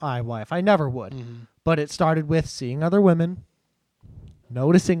my wife. I never would. Mm-hmm. But it started with seeing other women,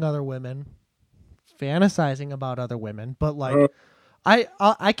 noticing other women, fantasizing about other women. But like,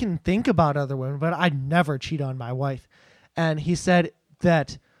 I can think about other women, but I'd never cheat on my wife. And he said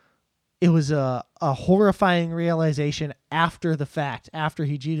that it was a horrifying realization after the fact, after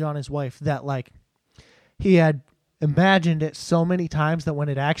he cheated on his wife, that like he had imagined it so many times that when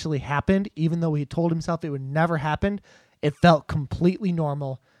it actually happened, even though he told himself it would never happen, it felt completely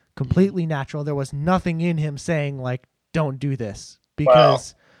normal, completely natural. There was nothing in him saying like, don't do this,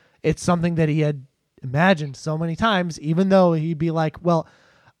 because it's something that he had imagined so many times, even though he'd be like, well,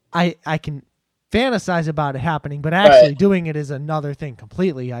 I can fantasize about it happening, but actually doing it is another thing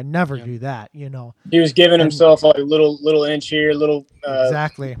completely. I never do that, you know. He was giving himself like a little inch here, little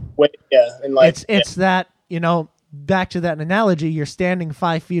exactly. Weight, and like it's that, you know, back to that analogy, you're standing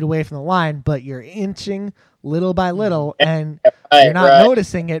 5 feet away from the line, but you're inching little by little, and you're not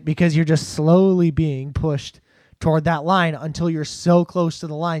noticing it because you're just slowly being pushed toward that line until you're so close to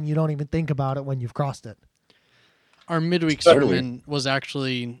the line you don't even think about it when you've crossed it. Our midweek sermon was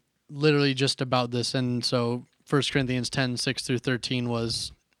actually literally just about this, and so 1 Corinthians 10, 6 through 13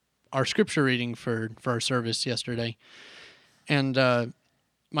 was our scripture reading for our service yesterday. And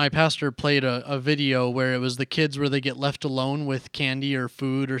my pastor played a video where it was the kids where they get left alone with candy or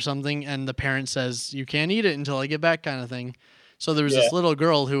food or something, and the parent says, you can't eat it until I get back, kind of thing. So there was this little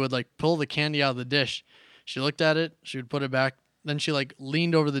girl who would like pull the candy out of the dish. She looked at it, she would put it back, then she like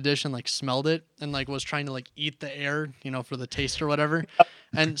leaned over the dish and like smelled it and like was trying to like eat the air, you know, for the taste or whatever.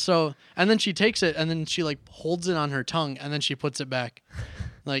 And then she takes it and then she like holds it on her tongue and then she puts it back.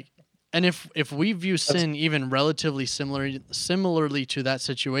 Like, and if we view sin even relatively similarly to that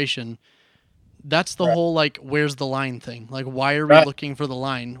situation, that's the whole like, where's the line thing? Like, why are we looking for the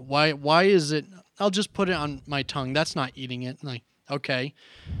line? Why is it, I'll just put it on my tongue. That's not eating it. Like, okay,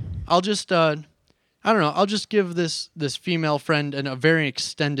 I'll just, I don't know, I'll just give this female friend a very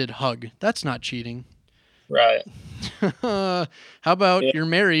extended hug. That's not cheating. Right. How about you're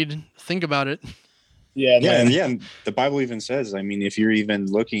married? Think about it. Yeah. And the Bible even says, I mean, if you're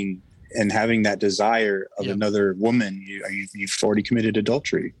even looking and having that desire of another woman, you've already committed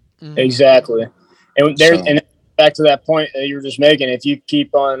adultery. Mm-hmm. Exactly. And and back to that point that you were just making, if you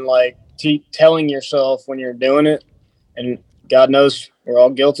keep on like telling yourself when you're doing it, and God knows we're all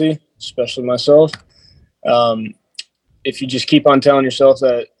guilty, especially myself. If you just keep on telling yourself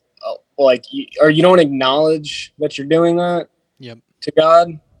that, or you don't acknowledge that you're doing that to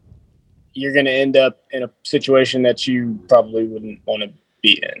God, you're going to end up in a situation that you probably wouldn't want to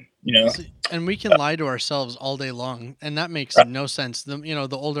be in, you know? And we can lie to ourselves all day long, and that makes no sense. The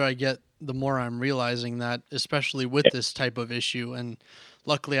older I get, the more I'm realizing that, especially with this type of issue. And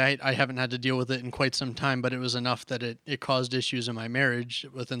luckily I haven't had to deal with it in quite some time, but it was enough that it caused issues in my marriage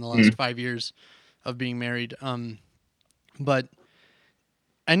within the last 5 years of being married. But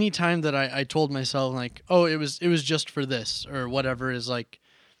any time that I told myself like, oh, it was just for this or whatever, is like,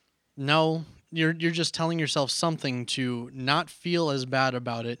 no, you're just telling yourself something to not feel as bad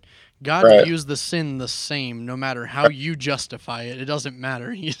about it. God views the sin the same, no matter how you justify it. It doesn't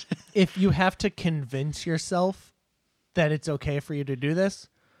matter. If you have to convince yourself that it's okay for you to do this,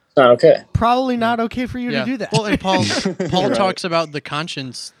 not okay. Probably not okay for you to do that. Well, and Paul talks about the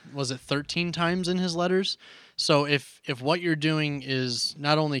conscience, was it 13 times in his letters? So if what you're doing is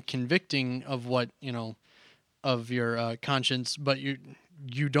not only convicting of what, of your conscience, but you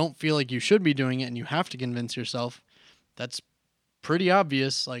don't feel like you should be doing it and you have to convince yourself, that's pretty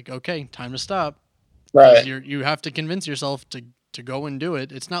obvious. Like, okay, time to stop. Right. You have to convince yourself to go and do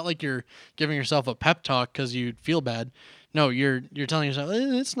it. It's not like you're giving yourself a pep talk because you feel bad. No, you're telling yourself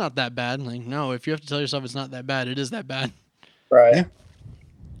it's not that bad. Like, no, if you have to tell yourself it's not that bad, it is that bad. Right. Yeah.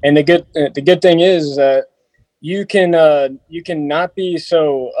 And the good thing is that you can not be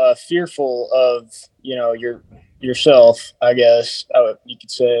so fearful of yourself. I guess you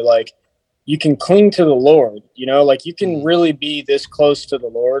could say, like, you can cling to the Lord. Like, you can really be this close to the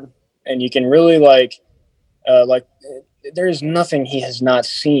Lord, and you can really like there is nothing He has not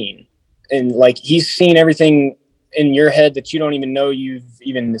seen, and like He's seen everything in your head that you don't even know you've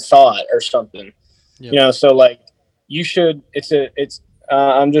even thought or something. Yep. So like you should.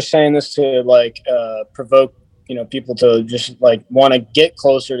 I'm just saying this to like provoke people to just like want to get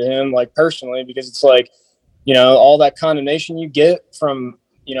closer to Him, like personally, because it's like all that condemnation you get from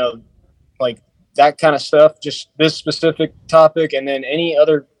like that kind of stuff, just this specific topic, and then any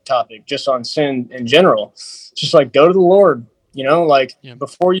other topic just on sin in general. Just like go to the Lord,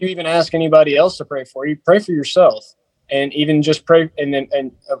 before you even ask anybody else to pray for you, pray for yourself, and even just pray,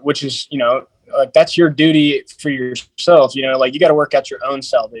 and which is like that's your duty for yourself. Like you got to work out your own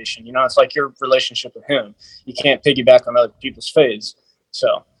salvation. It's like your relationship with Him. You can't piggyback on other people's faiths.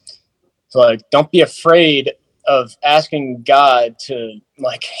 So like, don't be afraid of asking God to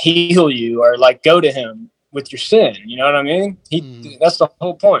like heal you or like go to Him with your sin. You know what I mean? That's the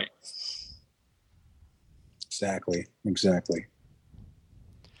whole point. Exactly.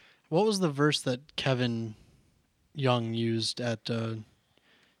 What was the verse that Kevin Young used at?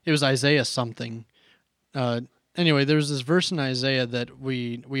 It was Isaiah something. Anyway, there's this verse in Isaiah that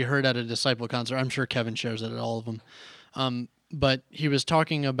we heard at a disciple concert. I'm sure Kevin shares it at all of them. But he was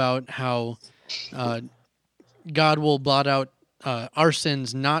talking about how God will blot out our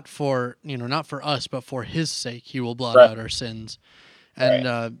sins, not for us, but for His sake. He will blot out our sins.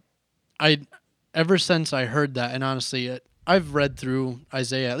 And ever since I heard that, and honestly, I've read through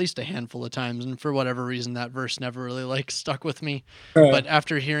Isaiah at least a handful of times, and for whatever reason, that verse never really stuck with me. But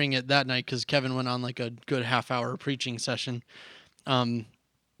after hearing it that night, because Kevin went on a good half-hour preaching session, I've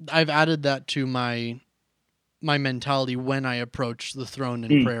added that to my mentality when I approach the throne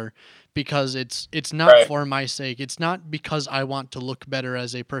in prayer, because it's not for my sake. It's not because I want to look better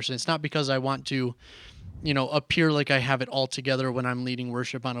as a person. It's not because I want to appear like I have it all together when I'm leading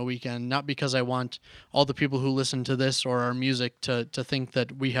worship on a weekend. Not because I want all the people who listen to this or our music to think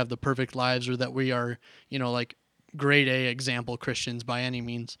that we have the perfect lives or that we are, grade A example Christians by any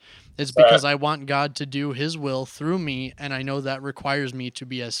means. It's because I want God to do His will through me, and I know that requires me to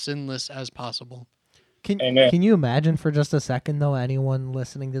be as sinless as possible. Can you imagine for just a second, though, anyone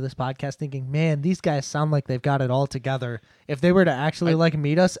listening to this podcast thinking, man, these guys sound like they've got it all together. If they were to actually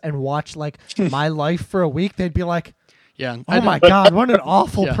meet us and watch my life for a week, they'd be like, yeah, oh my God, what an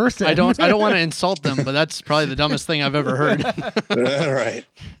awful person. I don't want to insult them, but that's probably the dumbest thing I've ever heard. Right.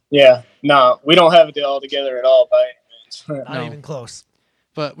 Yeah. No, we don't have it all together at all by any means. Not even close.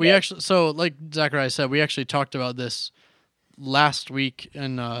 But we actually, so like Zachariah said, we actually talked about this last week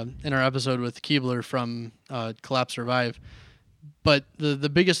in our episode with Keebler from Collapse Survive. But the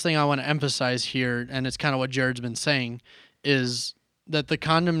biggest thing I want to emphasize here, and it's kind of what Jared's been saying, is that the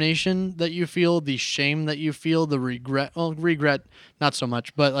condemnation that you feel, the shame that you feel, the regret not so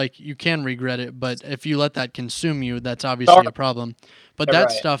much, but you can regret it, but if you let that consume you, that's obviously a problem. But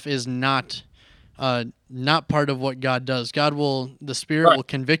that stuff is not part of what God does. The Spirit will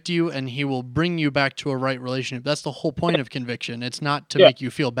convict you, and He will bring you back to a right relationship. That's the whole point of conviction. It's not to make you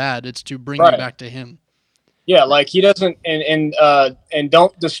feel bad. It's to bring you back to Him. Yeah, He doesn't, and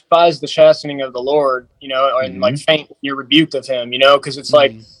don't despise the chastening of the Lord, and faint when you're rebuked of Him, because it's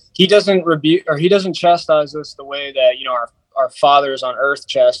He doesn't rebuke, or He doesn't chastise us the way that, our fathers on earth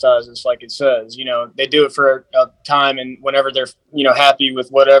chastise us, like it says. They do it for a time, and whenever they're, happy with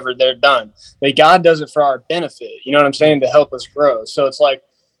whatever they're done. But God does it for our benefit, you know what I'm saying, to help us grow. So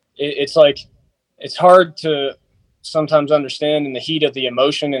it's hard to sometimes understand in the heat of the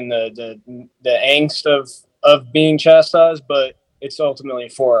emotion and the angst of being chastised, but it's ultimately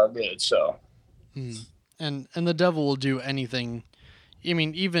for our good. So, and the devil will do anything. I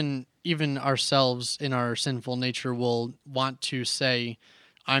mean, even ourselves in our sinful nature will want to say,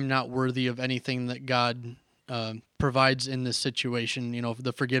 I'm not worthy of anything that God provides in this situation,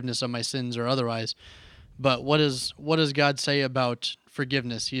 the forgiveness of my sins or otherwise. But what does God say about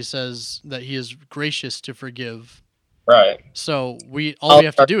forgiveness? He says that He is gracious to forgive. Right. So all we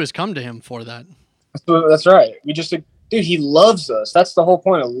have to do is come to Him for that. That's right. Dude, He loves us. That's the whole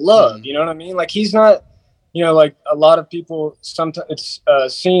point of love. You know what I mean? He's not, a lot of people, sometimes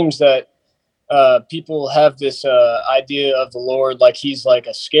it seems that people have this idea of the Lord He's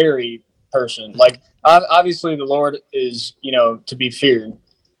a scary person. Obviously the Lord is, to be feared,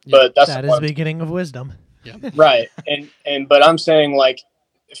 but that is the beginning of wisdom. Yeah. Right. But I'm saying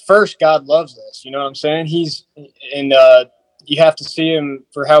first God loves us, you know what I'm saying? You have to see Him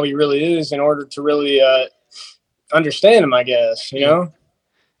for how He really is in order to really understand Him, I guess, you know?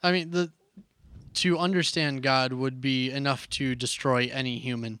 I mean, to understand God would be enough to destroy any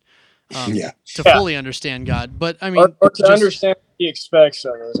human. Fully understand God, but I mean, or to understand what He expects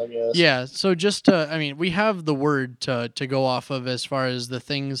of us, I guess. Yeah. So we have the Word to go off of as far as the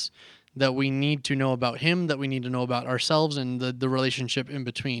things that we need to know about Him, that we need to know about ourselves, and the relationship in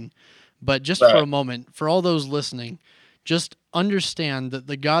between. But just for a moment, for all those listening, just understand that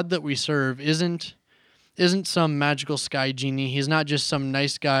the God that we serve isn't some magical sky genie. He's not just some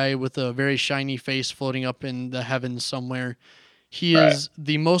nice guy with a very shiny face floating up in the heavens somewhere. He is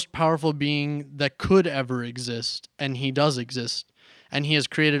the most powerful being that could ever exist, and He does exist. And He has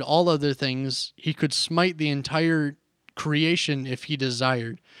created all other things. He could smite the entire creation if He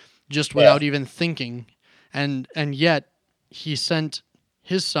desired, just without even thinking. And yet He sent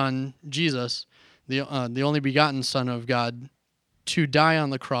His Son, Jesus, the only begotten Son of God, to die on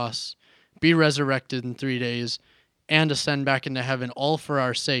the cross, be resurrected in 3 days, and ascend back into heaven, all for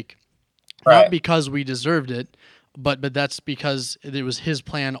our sake. Not because we deserved it, but that's because it was His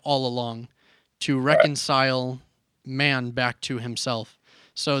plan all along to reconcile man back to himself.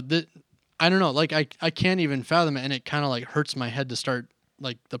 So I don't know, like I can't even fathom it, and it kind of like hurts my head to start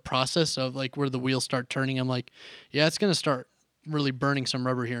like the process of like where the wheels start turning. I'm like, yeah, it's gonna start really burning some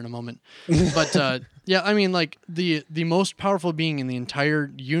rubber here in a moment. But yeah, I mean, like the most powerful being in the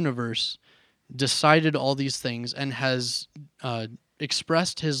entire universe decided all these things and has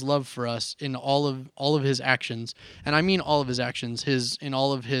expressed his love for us in all of his actions, and I mean all of his actions, in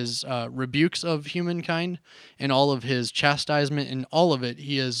all of his rebukes of humankind, in all of his chastisement, in all of it,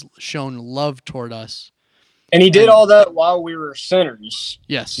 he has shown love toward us. And he did all that while we were sinners.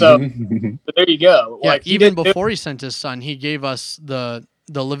 Yes. So there you go. Yeah, like even before he sent his son, he gave us the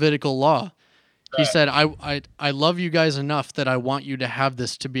Levitical law. He said, I love you guys enough that I want you to have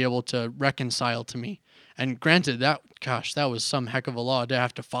this to be able to reconcile to me. And granted, that was some heck of a law to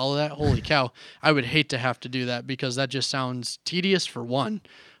have to follow that. Holy cow. I would hate to have to do that because that just sounds tedious for one,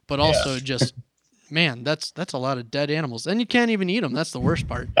 but also just, man, that's a lot of dead animals. And you can't even eat them. That's the worst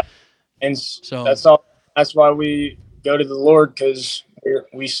part. And so that's why we go to the Lord, because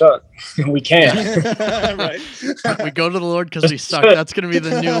we suck. We can't. Right. We go to the Lord because we suck. That's going to be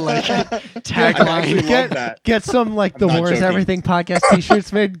the new like tagline. Get some like the War is Everything podcast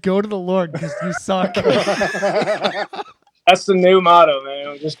t-shirts made. Go to the Lord because you suck. That's the new motto,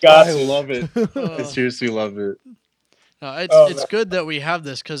 man. We just got I love it. I seriously love it. It's good that we have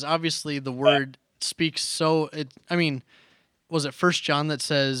this because obviously the word speaks so. I mean, was it 1 John that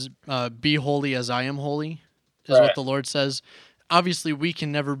says, "Be holy as I am holy," is what the Lord says. Obviously, we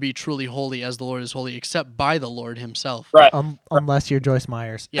can never be truly holy as the Lord is holy, except by the Lord Himself. Right. Unless you're Joyce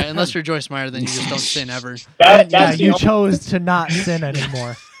Myers. Yeah, unless you're Joyce Meyer, then you just don't sin ever. You chose to not sin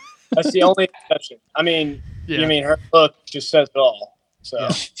anymore. That's the only exception. I mean, you mean her book just says it all.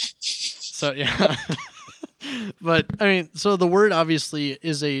 So yeah. But I mean, so the word obviously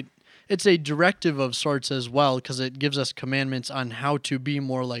is it's a directive of sorts as well, because it gives us commandments on how to be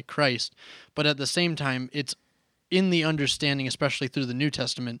more like Christ. But at the same time, it's in the understanding, especially through the New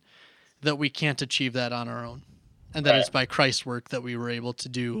Testament, that we can't achieve that on our own. And that it's by Christ's work that we were able to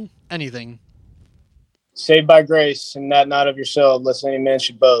do anything. Saved by grace, and that not of yourself, lest any man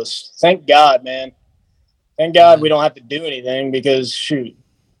should boast. Thank God, man. Thank God we don't have to do anything, because shoot.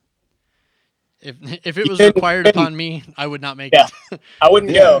 If it was required upon me, I would not make it. I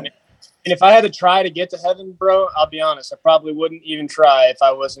wouldn't go. Man. And if I had to try to get to heaven, bro, I'll be honest, I probably wouldn't even try if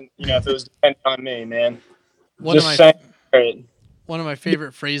I wasn't, if it was dependent on me, man. One of my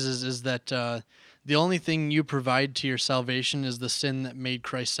favorite phrases is that the only thing you provide to your salvation is the sin that made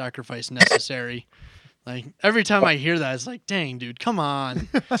Christ's sacrifice necessary. Like every time I hear that, it's like, dang, dude, come on.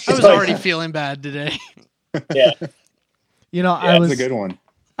 I was already feeling bad today. Yeah. That's a good one.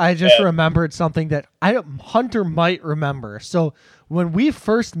 I just remembered something that Hunter might remember. So when we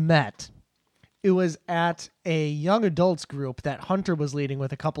first met, it was at a young adults group that Hunter was leading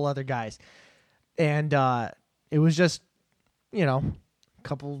with a couple other guys. And it was just, a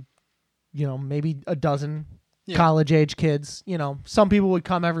couple, maybe a dozen college-age kids. Some people would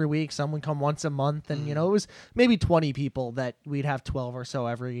come every week. Some would come once a month. And, it was maybe 20 people that we'd have 12 or so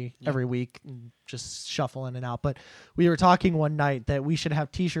every week, just shuffle in and out. But we were talking one night that we should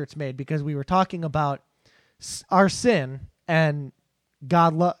have T-shirts made because we were talking about our sin and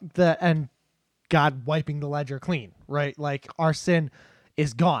God wiping the ledger clean, right? Like our sin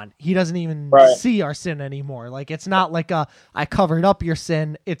is gone. He doesn't even see our sin anymore. Like it's not like I covered up your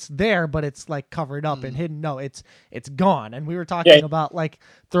sin. It's there, but it's like covered up and hidden. No, it's gone. And we were talking about like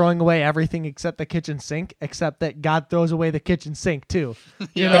throwing away everything except the kitchen sink, except that God throws away the kitchen sink too.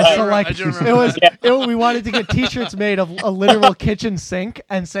 So like we wanted to get T-shirts made of a literal kitchen sink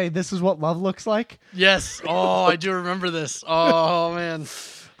and say this is what love looks like. Yes. Oh, I do remember this. Oh man.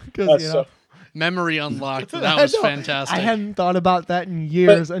 Because memory unlocked. That was fantastic. I hadn't thought about that in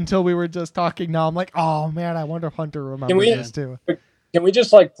years until we were just talking. Now I'm like, oh man, I wonder if Hunter remembers this too. Can we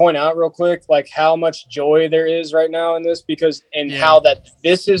just like point out real quick, like how much joy there is right now in this? Because how that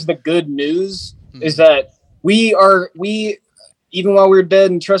this is the good news is that we even while we were dead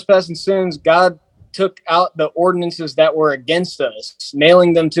in trespassing sins, God took out the ordinances that were against us,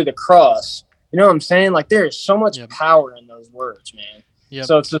 nailing them to the cross. You know what I'm saying? Like there is so much power in those words, man. Yep.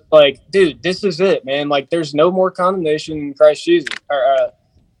 So it's just like, dude, this is it, man. Like, there's no more condemnation in Christ Jesus, or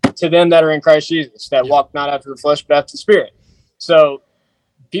to them that are in Christ Jesus, that walk not after the flesh, but after the Spirit. So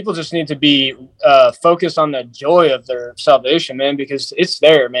people just need to be focused on the joy of their salvation, man, because it's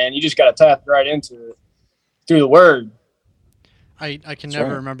there, man. You just got to tap right into it through the Word. I can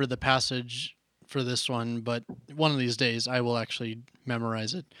never remember the passage for this one, but one of these days I will actually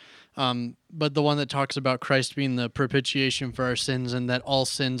memorize it. But the one that talks about Christ being the propitiation for our sins and that all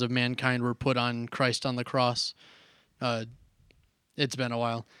sins of mankind were put on Christ on the cross. It's been a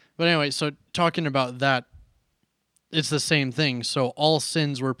while. But anyway, so talking about that, it's the same thing. So all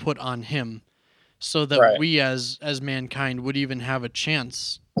sins were put on him so that we as mankind would even have a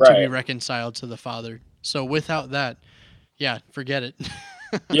chance to be reconciled to the Father. So without that, yeah, forget it.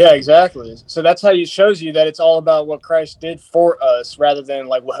 Yeah, exactly. So that's how it shows you that it's all about what Christ did for us rather than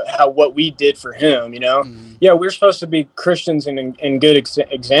like what we did for him, Yeah, we're supposed to be Christians and good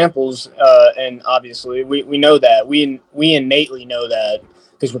examples. And obviously we know that we innately know that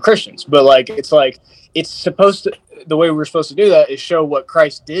because we're Christians, but it's supposed to, the way we're supposed to do that is show what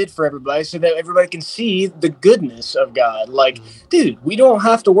Christ did for everybody so that everybody can see the goodness of God. Dude, we don't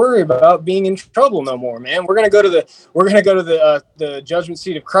have to worry about being in trouble no more, man. We're going to go to the judgment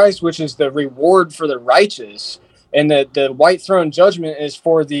seat of Christ, which is the reward for the righteous. And the white throne judgment is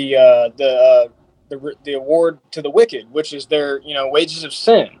for the award to the wicked, which is their, wages of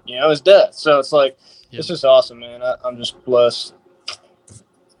sin, is death. So it's It's just awesome, man. I'm just blessed.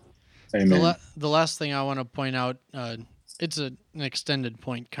 Amen. The last thing I want to point out, it's an extended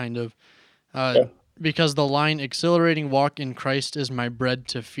point, kind of, because the line "exhilarating walk in Christ is my bread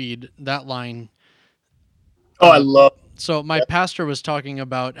to feed." That line. Oh, I love. So my pastor was talking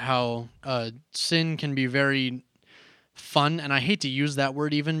about how sin can be very fun, and I hate to use that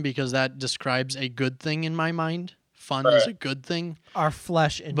word even because that describes a good thing in my mind. Fun is a good thing. Our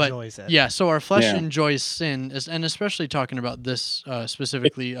flesh enjoys it. Yeah, so our flesh enjoys sin, and especially talking about this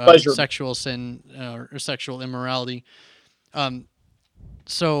specifically, sexual sin or sexual immorality.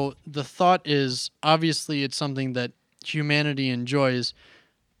 So the thought is, obviously it's something that humanity enjoys,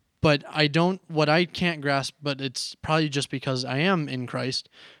 but what I can't grasp, but it's probably just because I am in Christ,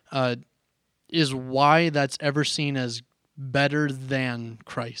 is why that's ever seen as better than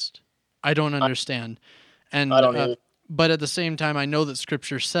Christ. I don't understand. And I don't either. But at the same time, I know that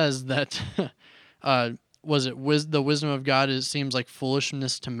Scripture says that the wisdom of God seems like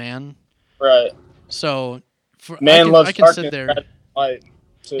foolishness to man. Right. So I can sit there.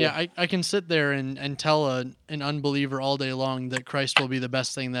 Yeah, I can sit there and tell an unbeliever all day long that Christ will be the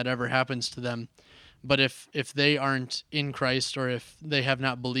best thing that ever happens to them. But if they aren't in Christ or if they have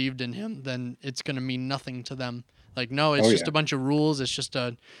not believed in him, then it's going to mean nothing to them. No, it's just a bunch of rules. It's just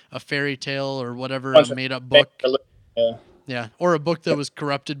a fairy tale or whatever, a made-up book. Yeah, or a book that was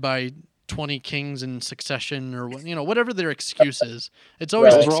corrupted by 20 kings in succession or whatever their excuse is. It's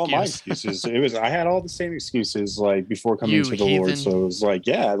always those an were all my excuse. excuses. I had all the same excuses before coming to the Lord. So it was I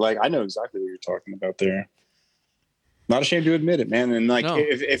know exactly what you're talking about there. Not ashamed to admit it, man. And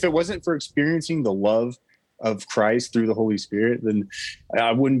if it wasn't for experiencing the love of Christ through the Holy Spirit, then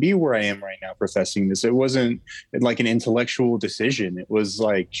I wouldn't be where I am right now professing this. It wasn't like an intellectual decision. It was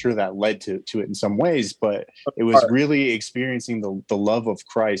sure that led to it in some ways, but it was really experiencing the love of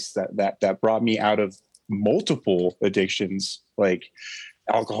Christ that brought me out of multiple addictions like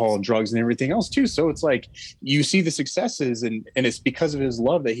alcohol and drugs and everything else too. So it's you see the successes and it's because of his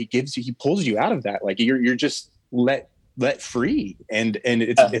love that he gives you, he pulls you out of that. You're just let free and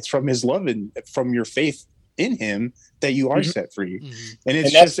it's from his love and from your faith in him that you are set free. And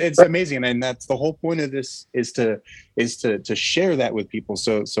it's amazing. And that's the whole point of this is to share that with people.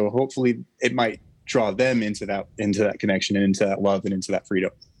 So hopefully it might draw them into that connection and into that love and into that freedom.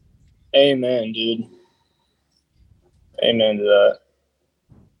 Amen, dude. Amen to that.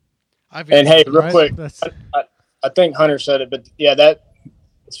 And hey, real quick, I think Hunter said it, but yeah,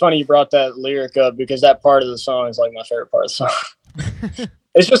 it's funny you brought that lyric up because that part of the song is my favorite part of the song.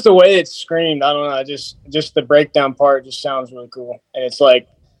 It's just the way it's screamed. I don't know. Just the breakdown part just sounds really cool. And it's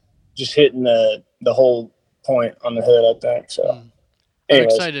just hitting the whole point on the head, I think. So I'm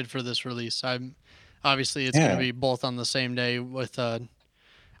excited for this release. Obviously it's going to be both on the same day with, I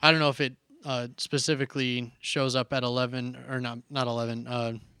don't know if it specifically shows up at 11 or not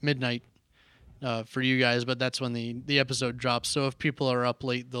 11, midnight for you guys, but that's when the episode drops. So if people are up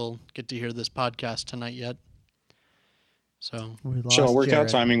late, they'll get to hear this podcast tonight yet. So it worked out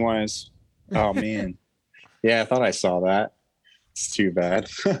timing wise. Oh man. Yeah, I thought I saw that. It's too bad.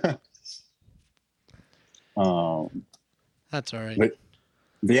 That's all right. But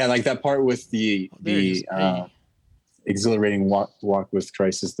yeah, that part with the exhilarating walk with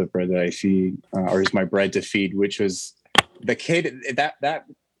Christ is the bread that I feed, or is my bread to feed, which was the kid that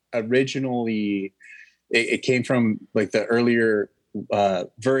originally it came from the earlier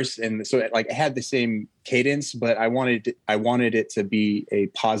verse, and so it had the same cadence, but I wanted it to be a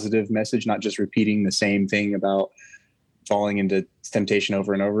positive message, not just repeating the same thing about falling into temptation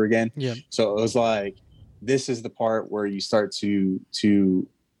over and over again. Yeah. So it was this is the part where you start to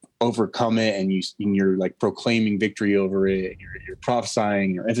overcome it, and you're like proclaiming victory over it, and you're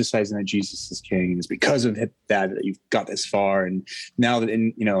prophesying, you're emphasizing that Jesus is king. It's because of that you've got this far. And now that,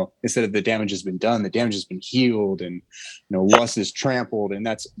 instead of the damage has been done, the damage has been healed, and lust is trampled. And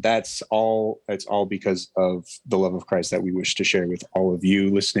that's all because of the love of Christ that we wish to share with all of you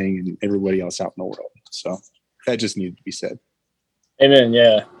listening and everybody else out in the world. So that just needed to be said. Amen.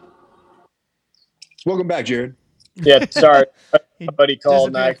 Yeah. Welcome back, Jared. Yeah. Sorry. Somebody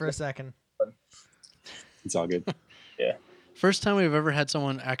called back for a second. It's all good. Yeah. First time we've ever had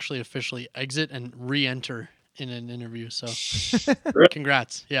someone actually officially exit and re-enter in an interview. So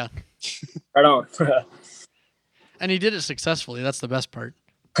congrats. Yeah. Right on. And he did it successfully. That's the best part.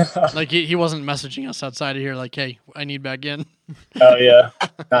 Like he wasn't messaging us outside of here like, hey, I need back in. Oh, yeah.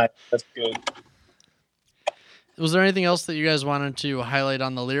 Nice. That's good. Was there anything else that you guys wanted to highlight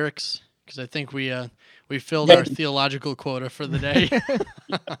on the lyrics? Because I think we filled our theological quota for the day.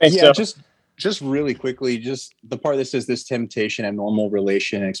 Yeah, just really quickly, just the part that says this temptation, abnormal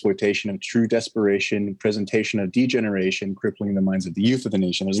relation, exploitation of true desperation, presentation of degeneration, crippling the minds of the youth of the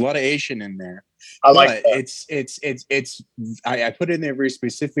nation. There's a lot of Asian in there. I like that. I put it in there very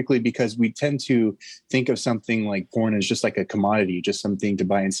specifically because we tend to think of something like porn as just like a commodity, just something to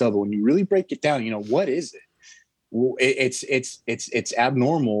buy and sell. But when you really break it down, what is it? Well, it's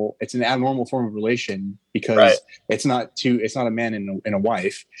abnormal. It's an abnormal form of relation because it's not a man and a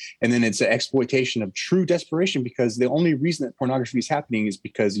wife. And then it's an exploitation of true desperation, because the only reason that pornography is happening is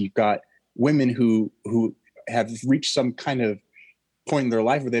because you've got women who have reached some kind of point in their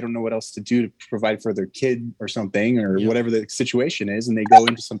life where they don't know what else to do to provide for their kid or something, or whatever the situation is. And they go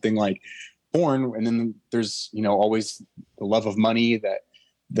into something like porn. And then there's, always the love of money that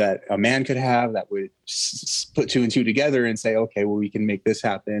a man could have that would put two and two together and say, okay, well, we can make this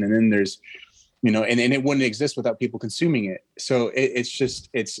happen. And then there's, and it wouldn't exist without people consuming it. So it's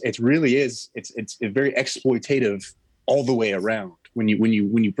very exploitative all the way around when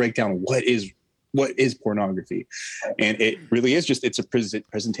you break down what is pornography. And it really is it's a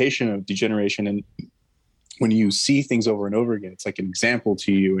presentation of degeneration. And when you see things over and over again, it's like an example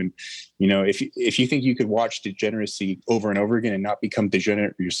to you. And, if you think you could watch degeneracy over and over again and not become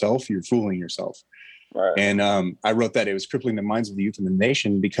degenerate yourself, you're fooling yourself. Right. And I wrote that it was crippling the minds of the youth of the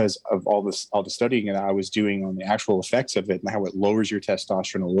nation because of all the studying that I was doing on the actual effects of it and how it lowers your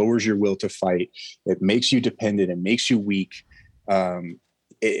testosterone, it lowers your will to fight. It makes you dependent. It makes you weak.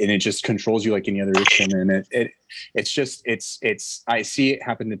 And it just controls you like any other addiction. And I see it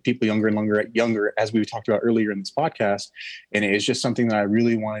happen to people younger and younger, as we talked about earlier in this podcast. And it is just something that I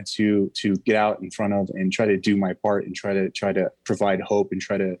really wanted to get out in front of and try to do my part and try to provide hope and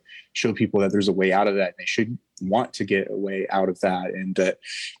try to show people that there's a way out of that. And they should want to get a way out of that. And that,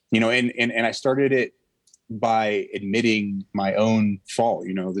 and I started it by admitting my own fault.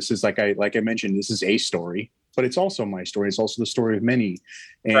 This is like I mentioned, this is a story, but it's also my story. It's also the story of many.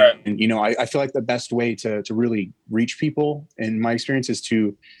 And, I feel like the best way to really reach people, in my experience, is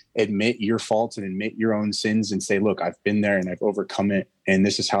to admit your faults and admit your own sins and say, look, I've been there and I've overcome it. And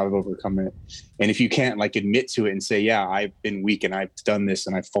this is how I've overcome it. And if you can't admit to it and say, yeah, I've been weak and I've done this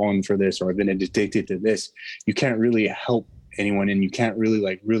and I've fallen for this, or I've been addicted to this, you can't really help anyone. And you can't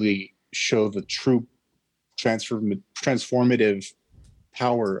really show the true transformative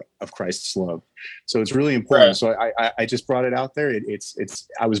power of Christ's love. So it's really important. Right. So I just brought it out there.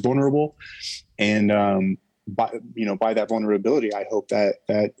 I was vulnerable, and by that vulnerability, I hope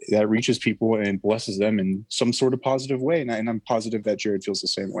that reaches people and blesses them in some sort of positive way. And I'm positive that Jared feels the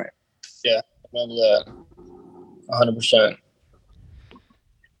same way. Yeah, amen to that. 100%.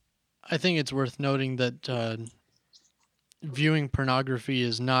 I think it's worth noting that viewing pornography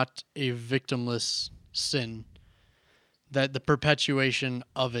is not a victimless sin. That the perpetuation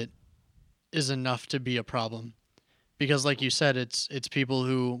of it is enough to be a problem. Because like you said, it's people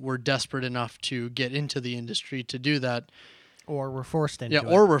who were desperate enough to get into the industry to do that. Or were forced into it.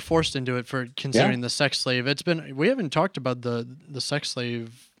 Or were forced into it for considering the sex slave. We haven't talked about the sex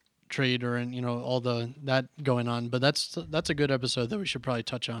slave trade or all that going on, but that's a good episode that we should probably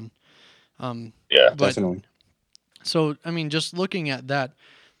touch on. Definitely. So, just looking at that,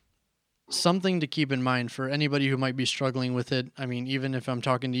 something to keep in mind for anybody who might be struggling with it. Even if I'm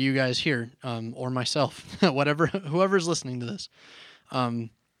talking to you guys here, or myself, whoever's listening to this,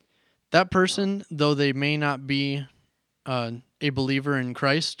 that person, though they may not be a believer in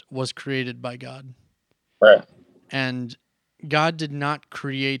Christ, was created by God. Right. And God did not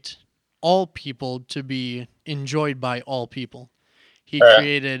create all people to be enjoyed by all people. He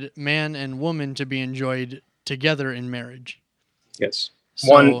created man and woman to be enjoyed together in marriage. Yes.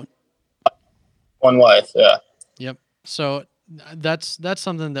 So, one wife, yeah. Yep. So that's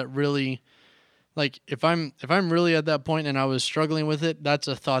something that really, like, if I'm really at that point and I was struggling with it, that's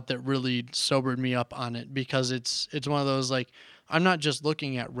a thought that really sobered me up on it, because it's one of those, like, I'm not just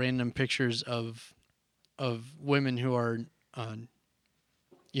looking at random pictures of women who are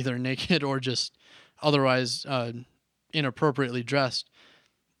either naked or just otherwise inappropriately dressed,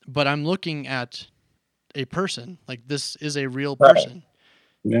 but I'm looking at a person. Like, this is a real person.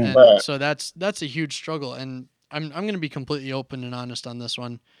 Yeah. And so that's a huge struggle. And I'm going to be completely open and honest on this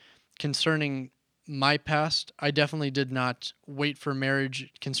one. Concerning my past, I definitely did not wait for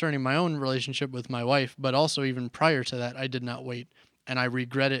marriage concerning my own relationship with my wife, but also even prior to that, I did not wait. And I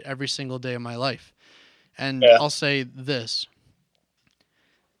regret it every single day of my life. And I'll say this.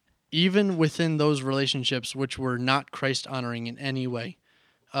 Even within those relationships which were not Christ-honoring in any way,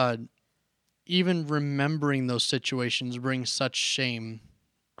 even remembering those situations brings such shame.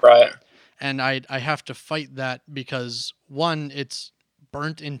 Right. And I have to fight that because, one, it's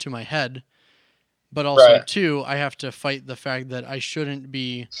burnt into my head, but also, two, I have to fight the fact that I shouldn't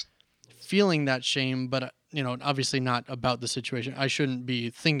be feeling that shame, but, obviously not about the situation. I shouldn't be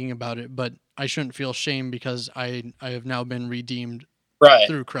thinking about it, but I shouldn't feel shame because I have now been redeemed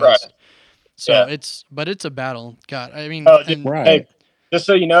through Christ. Right. So it's a battle. God, I mean, hey, just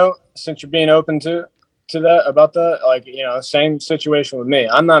so you know, since you're being open to that, about that, like, same situation with me.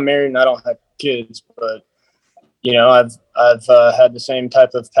 I'm not married and I don't have kids, but I've had the same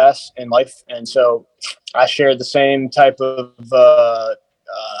type of past in life, and so I share the same type of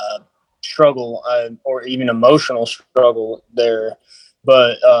struggle or even emotional struggle there.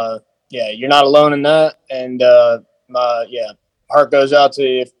 But you're not alone in that, and my heart goes out to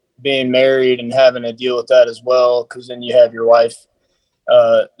you being married and having to deal with that as well, because then you have your wife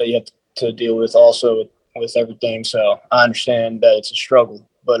that you have to deal with also with everything. So I understand that it's a struggle,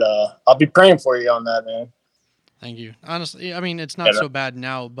 but I'll be praying for you on that, man. Thank you. Honestly, I mean, it's not so bad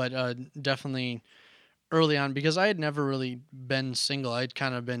now, but definitely early on, because I had never really been single. I'd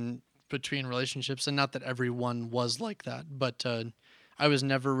kind of been between relationships, and not that everyone was like that, but I was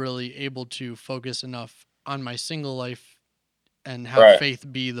never really able to focus enough on my single life and have faith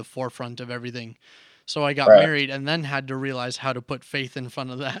be the forefront of everything. So I got married and then had to realize how to put faith in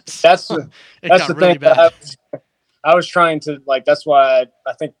front of that. So that's the really thing bad. I was trying to, like, that's why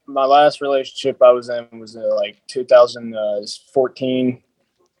I think my last relationship I was in was like 2014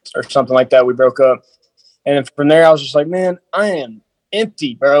 or something like that. We broke up. And from there, I was just like, man, I am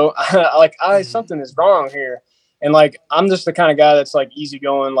empty, bro. Something is wrong here. And like, I'm just the kind of guy that's like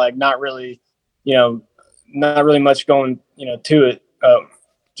easygoing, like not really much going, to it.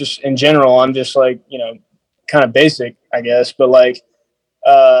 Just in general, I'm just like, kind of basic, I guess. But like,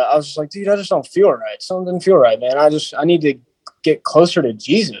 I was just like, dude, I just don't feel right. Something didn't feel right, man. I need to get closer to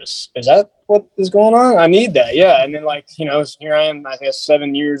Jesus. Is that what is going on? I need that. Yeah. And then like, here I am, I guess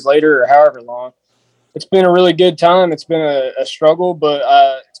 7 years later or however long. It's been a really good time. It's been a struggle, but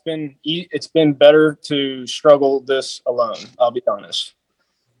it's been better to struggle this alone. I'll be honest,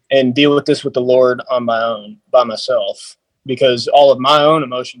 and deal with this with the Lord on my own, by myself, because all of my own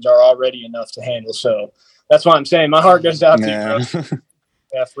emotions are already enough to handle. So that's why I'm saying my heart goes out to you, bro.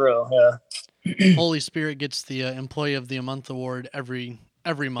 Yeah, for real. Yeah. Holy Spirit gets the Employee of the Month award every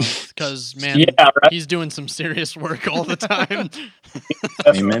month, because man, he's doing some serious work all the time.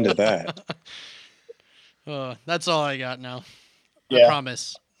 Amen to that. That's all I got now. I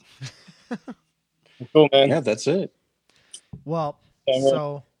promise. Cool, man. Yeah, that's it. Well,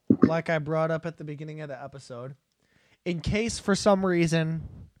 so like I brought up at the beginning of the episode, in case for some reason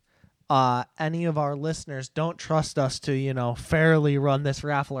any of our listeners don't trust us to, fairly run this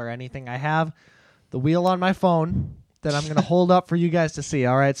raffle or anything, I have the wheel on my phone that I'm going to hold up for you guys to see.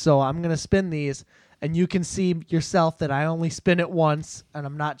 All right. So I'm going to spin these and you can see yourself that I only spin it once and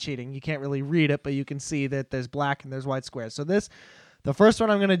I'm not cheating. You can't really read it, but you can see that there's black and there's white squares. So the first one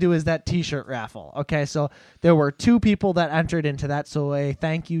I'm going to do is that t-shirt raffle. Okay. So there were 2 people that entered into that. So a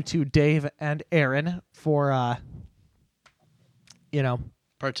thank you to Dave and Aaron for,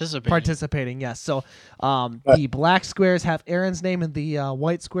 participating, yes. So the black squares have Aaron's name and the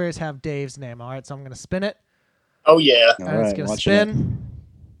white squares have Dave's name. All right, so I'm going to spin it. Oh, yeah. And it's going to spin.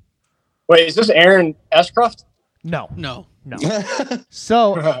 Wait, is this Aaron Ashcroft? No. No.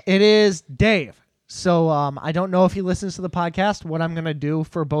 So it is Dave. So I don't know if he listens to the podcast. What I'm going to do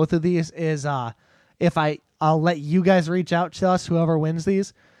for both of these is I'll let you guys reach out to us, whoever wins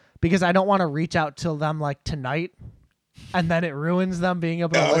these, because I don't want to reach out to them like tonight. And then it ruins them being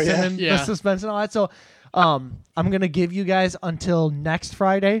able to listen and the suspense and all that. So I'm going to give you guys until next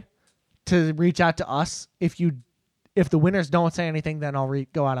Friday to reach out to us. If the winners don't say anything, then I'll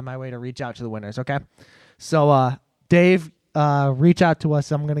go out of my way to reach out to the winners, okay? So, Dave, reach out to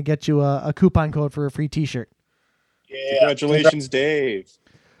us. I'm going to get you a coupon code for a free t-shirt. Yeah. Congratulations, Dave.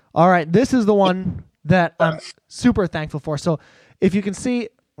 All right. This is the one that I'm super thankful for. So if you can see,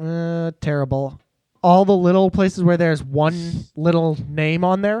 terrible, all the little places where there's one little name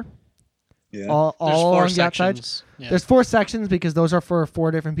on there, Yeah. all along the outside. Yeah. There's 4 sections because those are for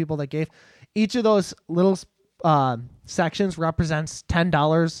 4 different people that gave. Each of those little sections represents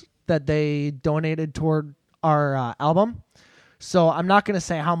 $10 that they donated toward our album. So I'm not going to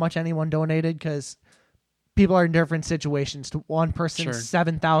say how much anyone donated because people are in different situations. To one person, Sure.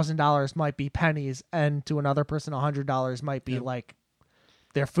 $7,000 might be pennies, and to another person, $100 might be like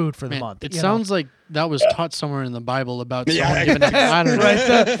their food for the month. It you sounds like that was taught somewhere in the Bible about Yeah. someone giving it. I don't know.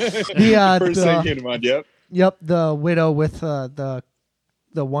 Right, First thing came to mind. Yep. Yep, the widow with the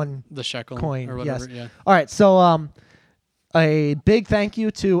one The shekel coin. or whatever. Yes. Yeah. All right, so a big thank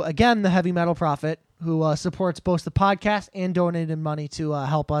you to, again, the Heavy Metal Prophet, who supports both the podcast and donated money to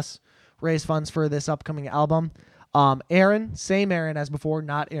help us raise funds for this upcoming album. Aaron, same Aaron as before,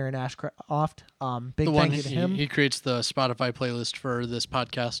 not Aaron Ashcroft. Big The thank one you to him. he creates the Spotify playlist for this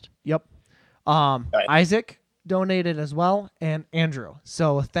podcast. Yep. Isaac donated as well, and Andrew.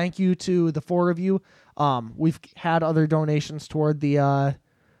 So thank you to the 4 of you. We've had other donations toward the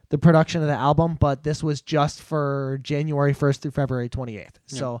production of the album, but this was just for January 1st through February 28th.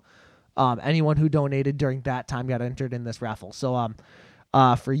 So anyone who donated during that time got entered in this raffle. So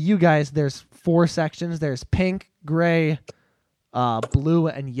for you guys, there's 4 sections. There's pink, gray, blue,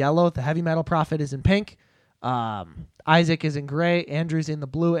 and yellow. The Heavy Metal Prophet is in pink. Isaac is in gray, Andrew's in the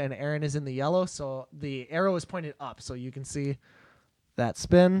blue, and Aaron is in the yellow. So the arrow is pointed up, so you can see that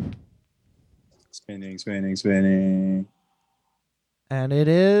spin. Spinning. And it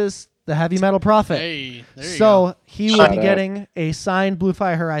is the Heavy Metal Prophet. Hey, there you So go. he will be getting a signed Blue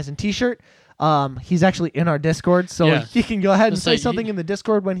Fire Horizon t-shirt. He's actually in our Discord, so Yeah. he can go ahead and It's say like something in the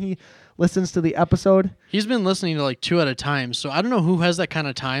Discord when he listens to the episode. He's been listening to like 2 at a time, so I don't know who has that kind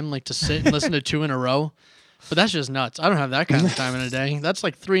of time, like to sit and listen to 2 in a row. But that's just nuts. I don't have that kind of time in a day. That's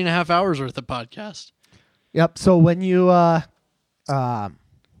like 3.5 hours worth of podcast. Yep. So when you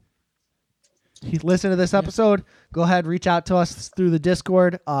listen to this episode, go ahead, reach out to us through the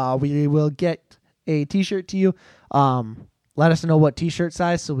Discord. We will get a t-shirt to you. Let us know what t-shirt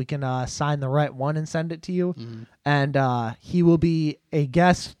size so we can sign the right one and send it to you. Mm-hmm. And he will be a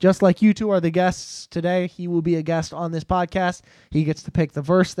guest, just like you two are the guests today. He will be a guest on this podcast. He gets to pick the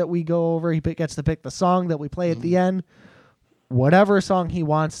verse that we go over. He gets to pick the song that we play at the end. Whatever song he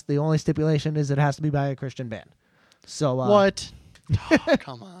wants. The only stipulation is it has to be by a Christian band. So What? Oh,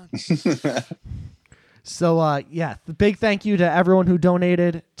 come on. So, the big thank you to everyone who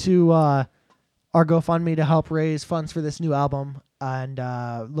donated to our GoFundMe to help raise funds for this new album. And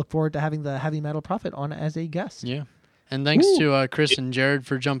look forward to having the Heavy Metal Prophet on as a guest. Yeah. And thanks to Chris and Jared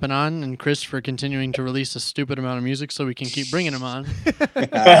for jumping on, and Chris for continuing to release a stupid amount of music so we can keep bringing him on.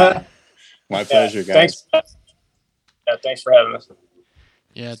 My pleasure, guys. Thanks for having us.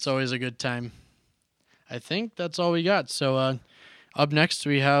 Yeah, it's always a good time. I think that's all we got. So up next,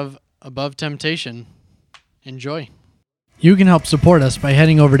 we have Above Temptation. Enjoy. You can help support us by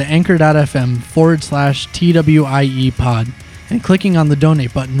heading over to anchor.fm/TWIE pod and clicking on the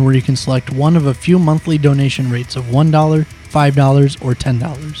donate button where you can select one of a few monthly donation rates of $1, $5, or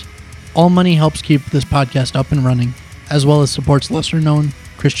 $10. All money helps keep this podcast up and running, as well as supports lesser-known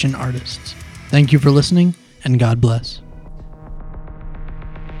Christian artists. Thank you for listening, and God bless.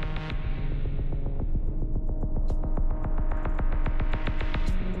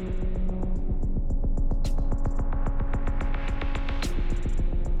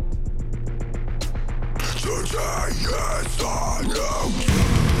 Today is the news.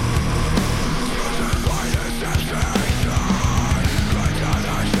 This is why this is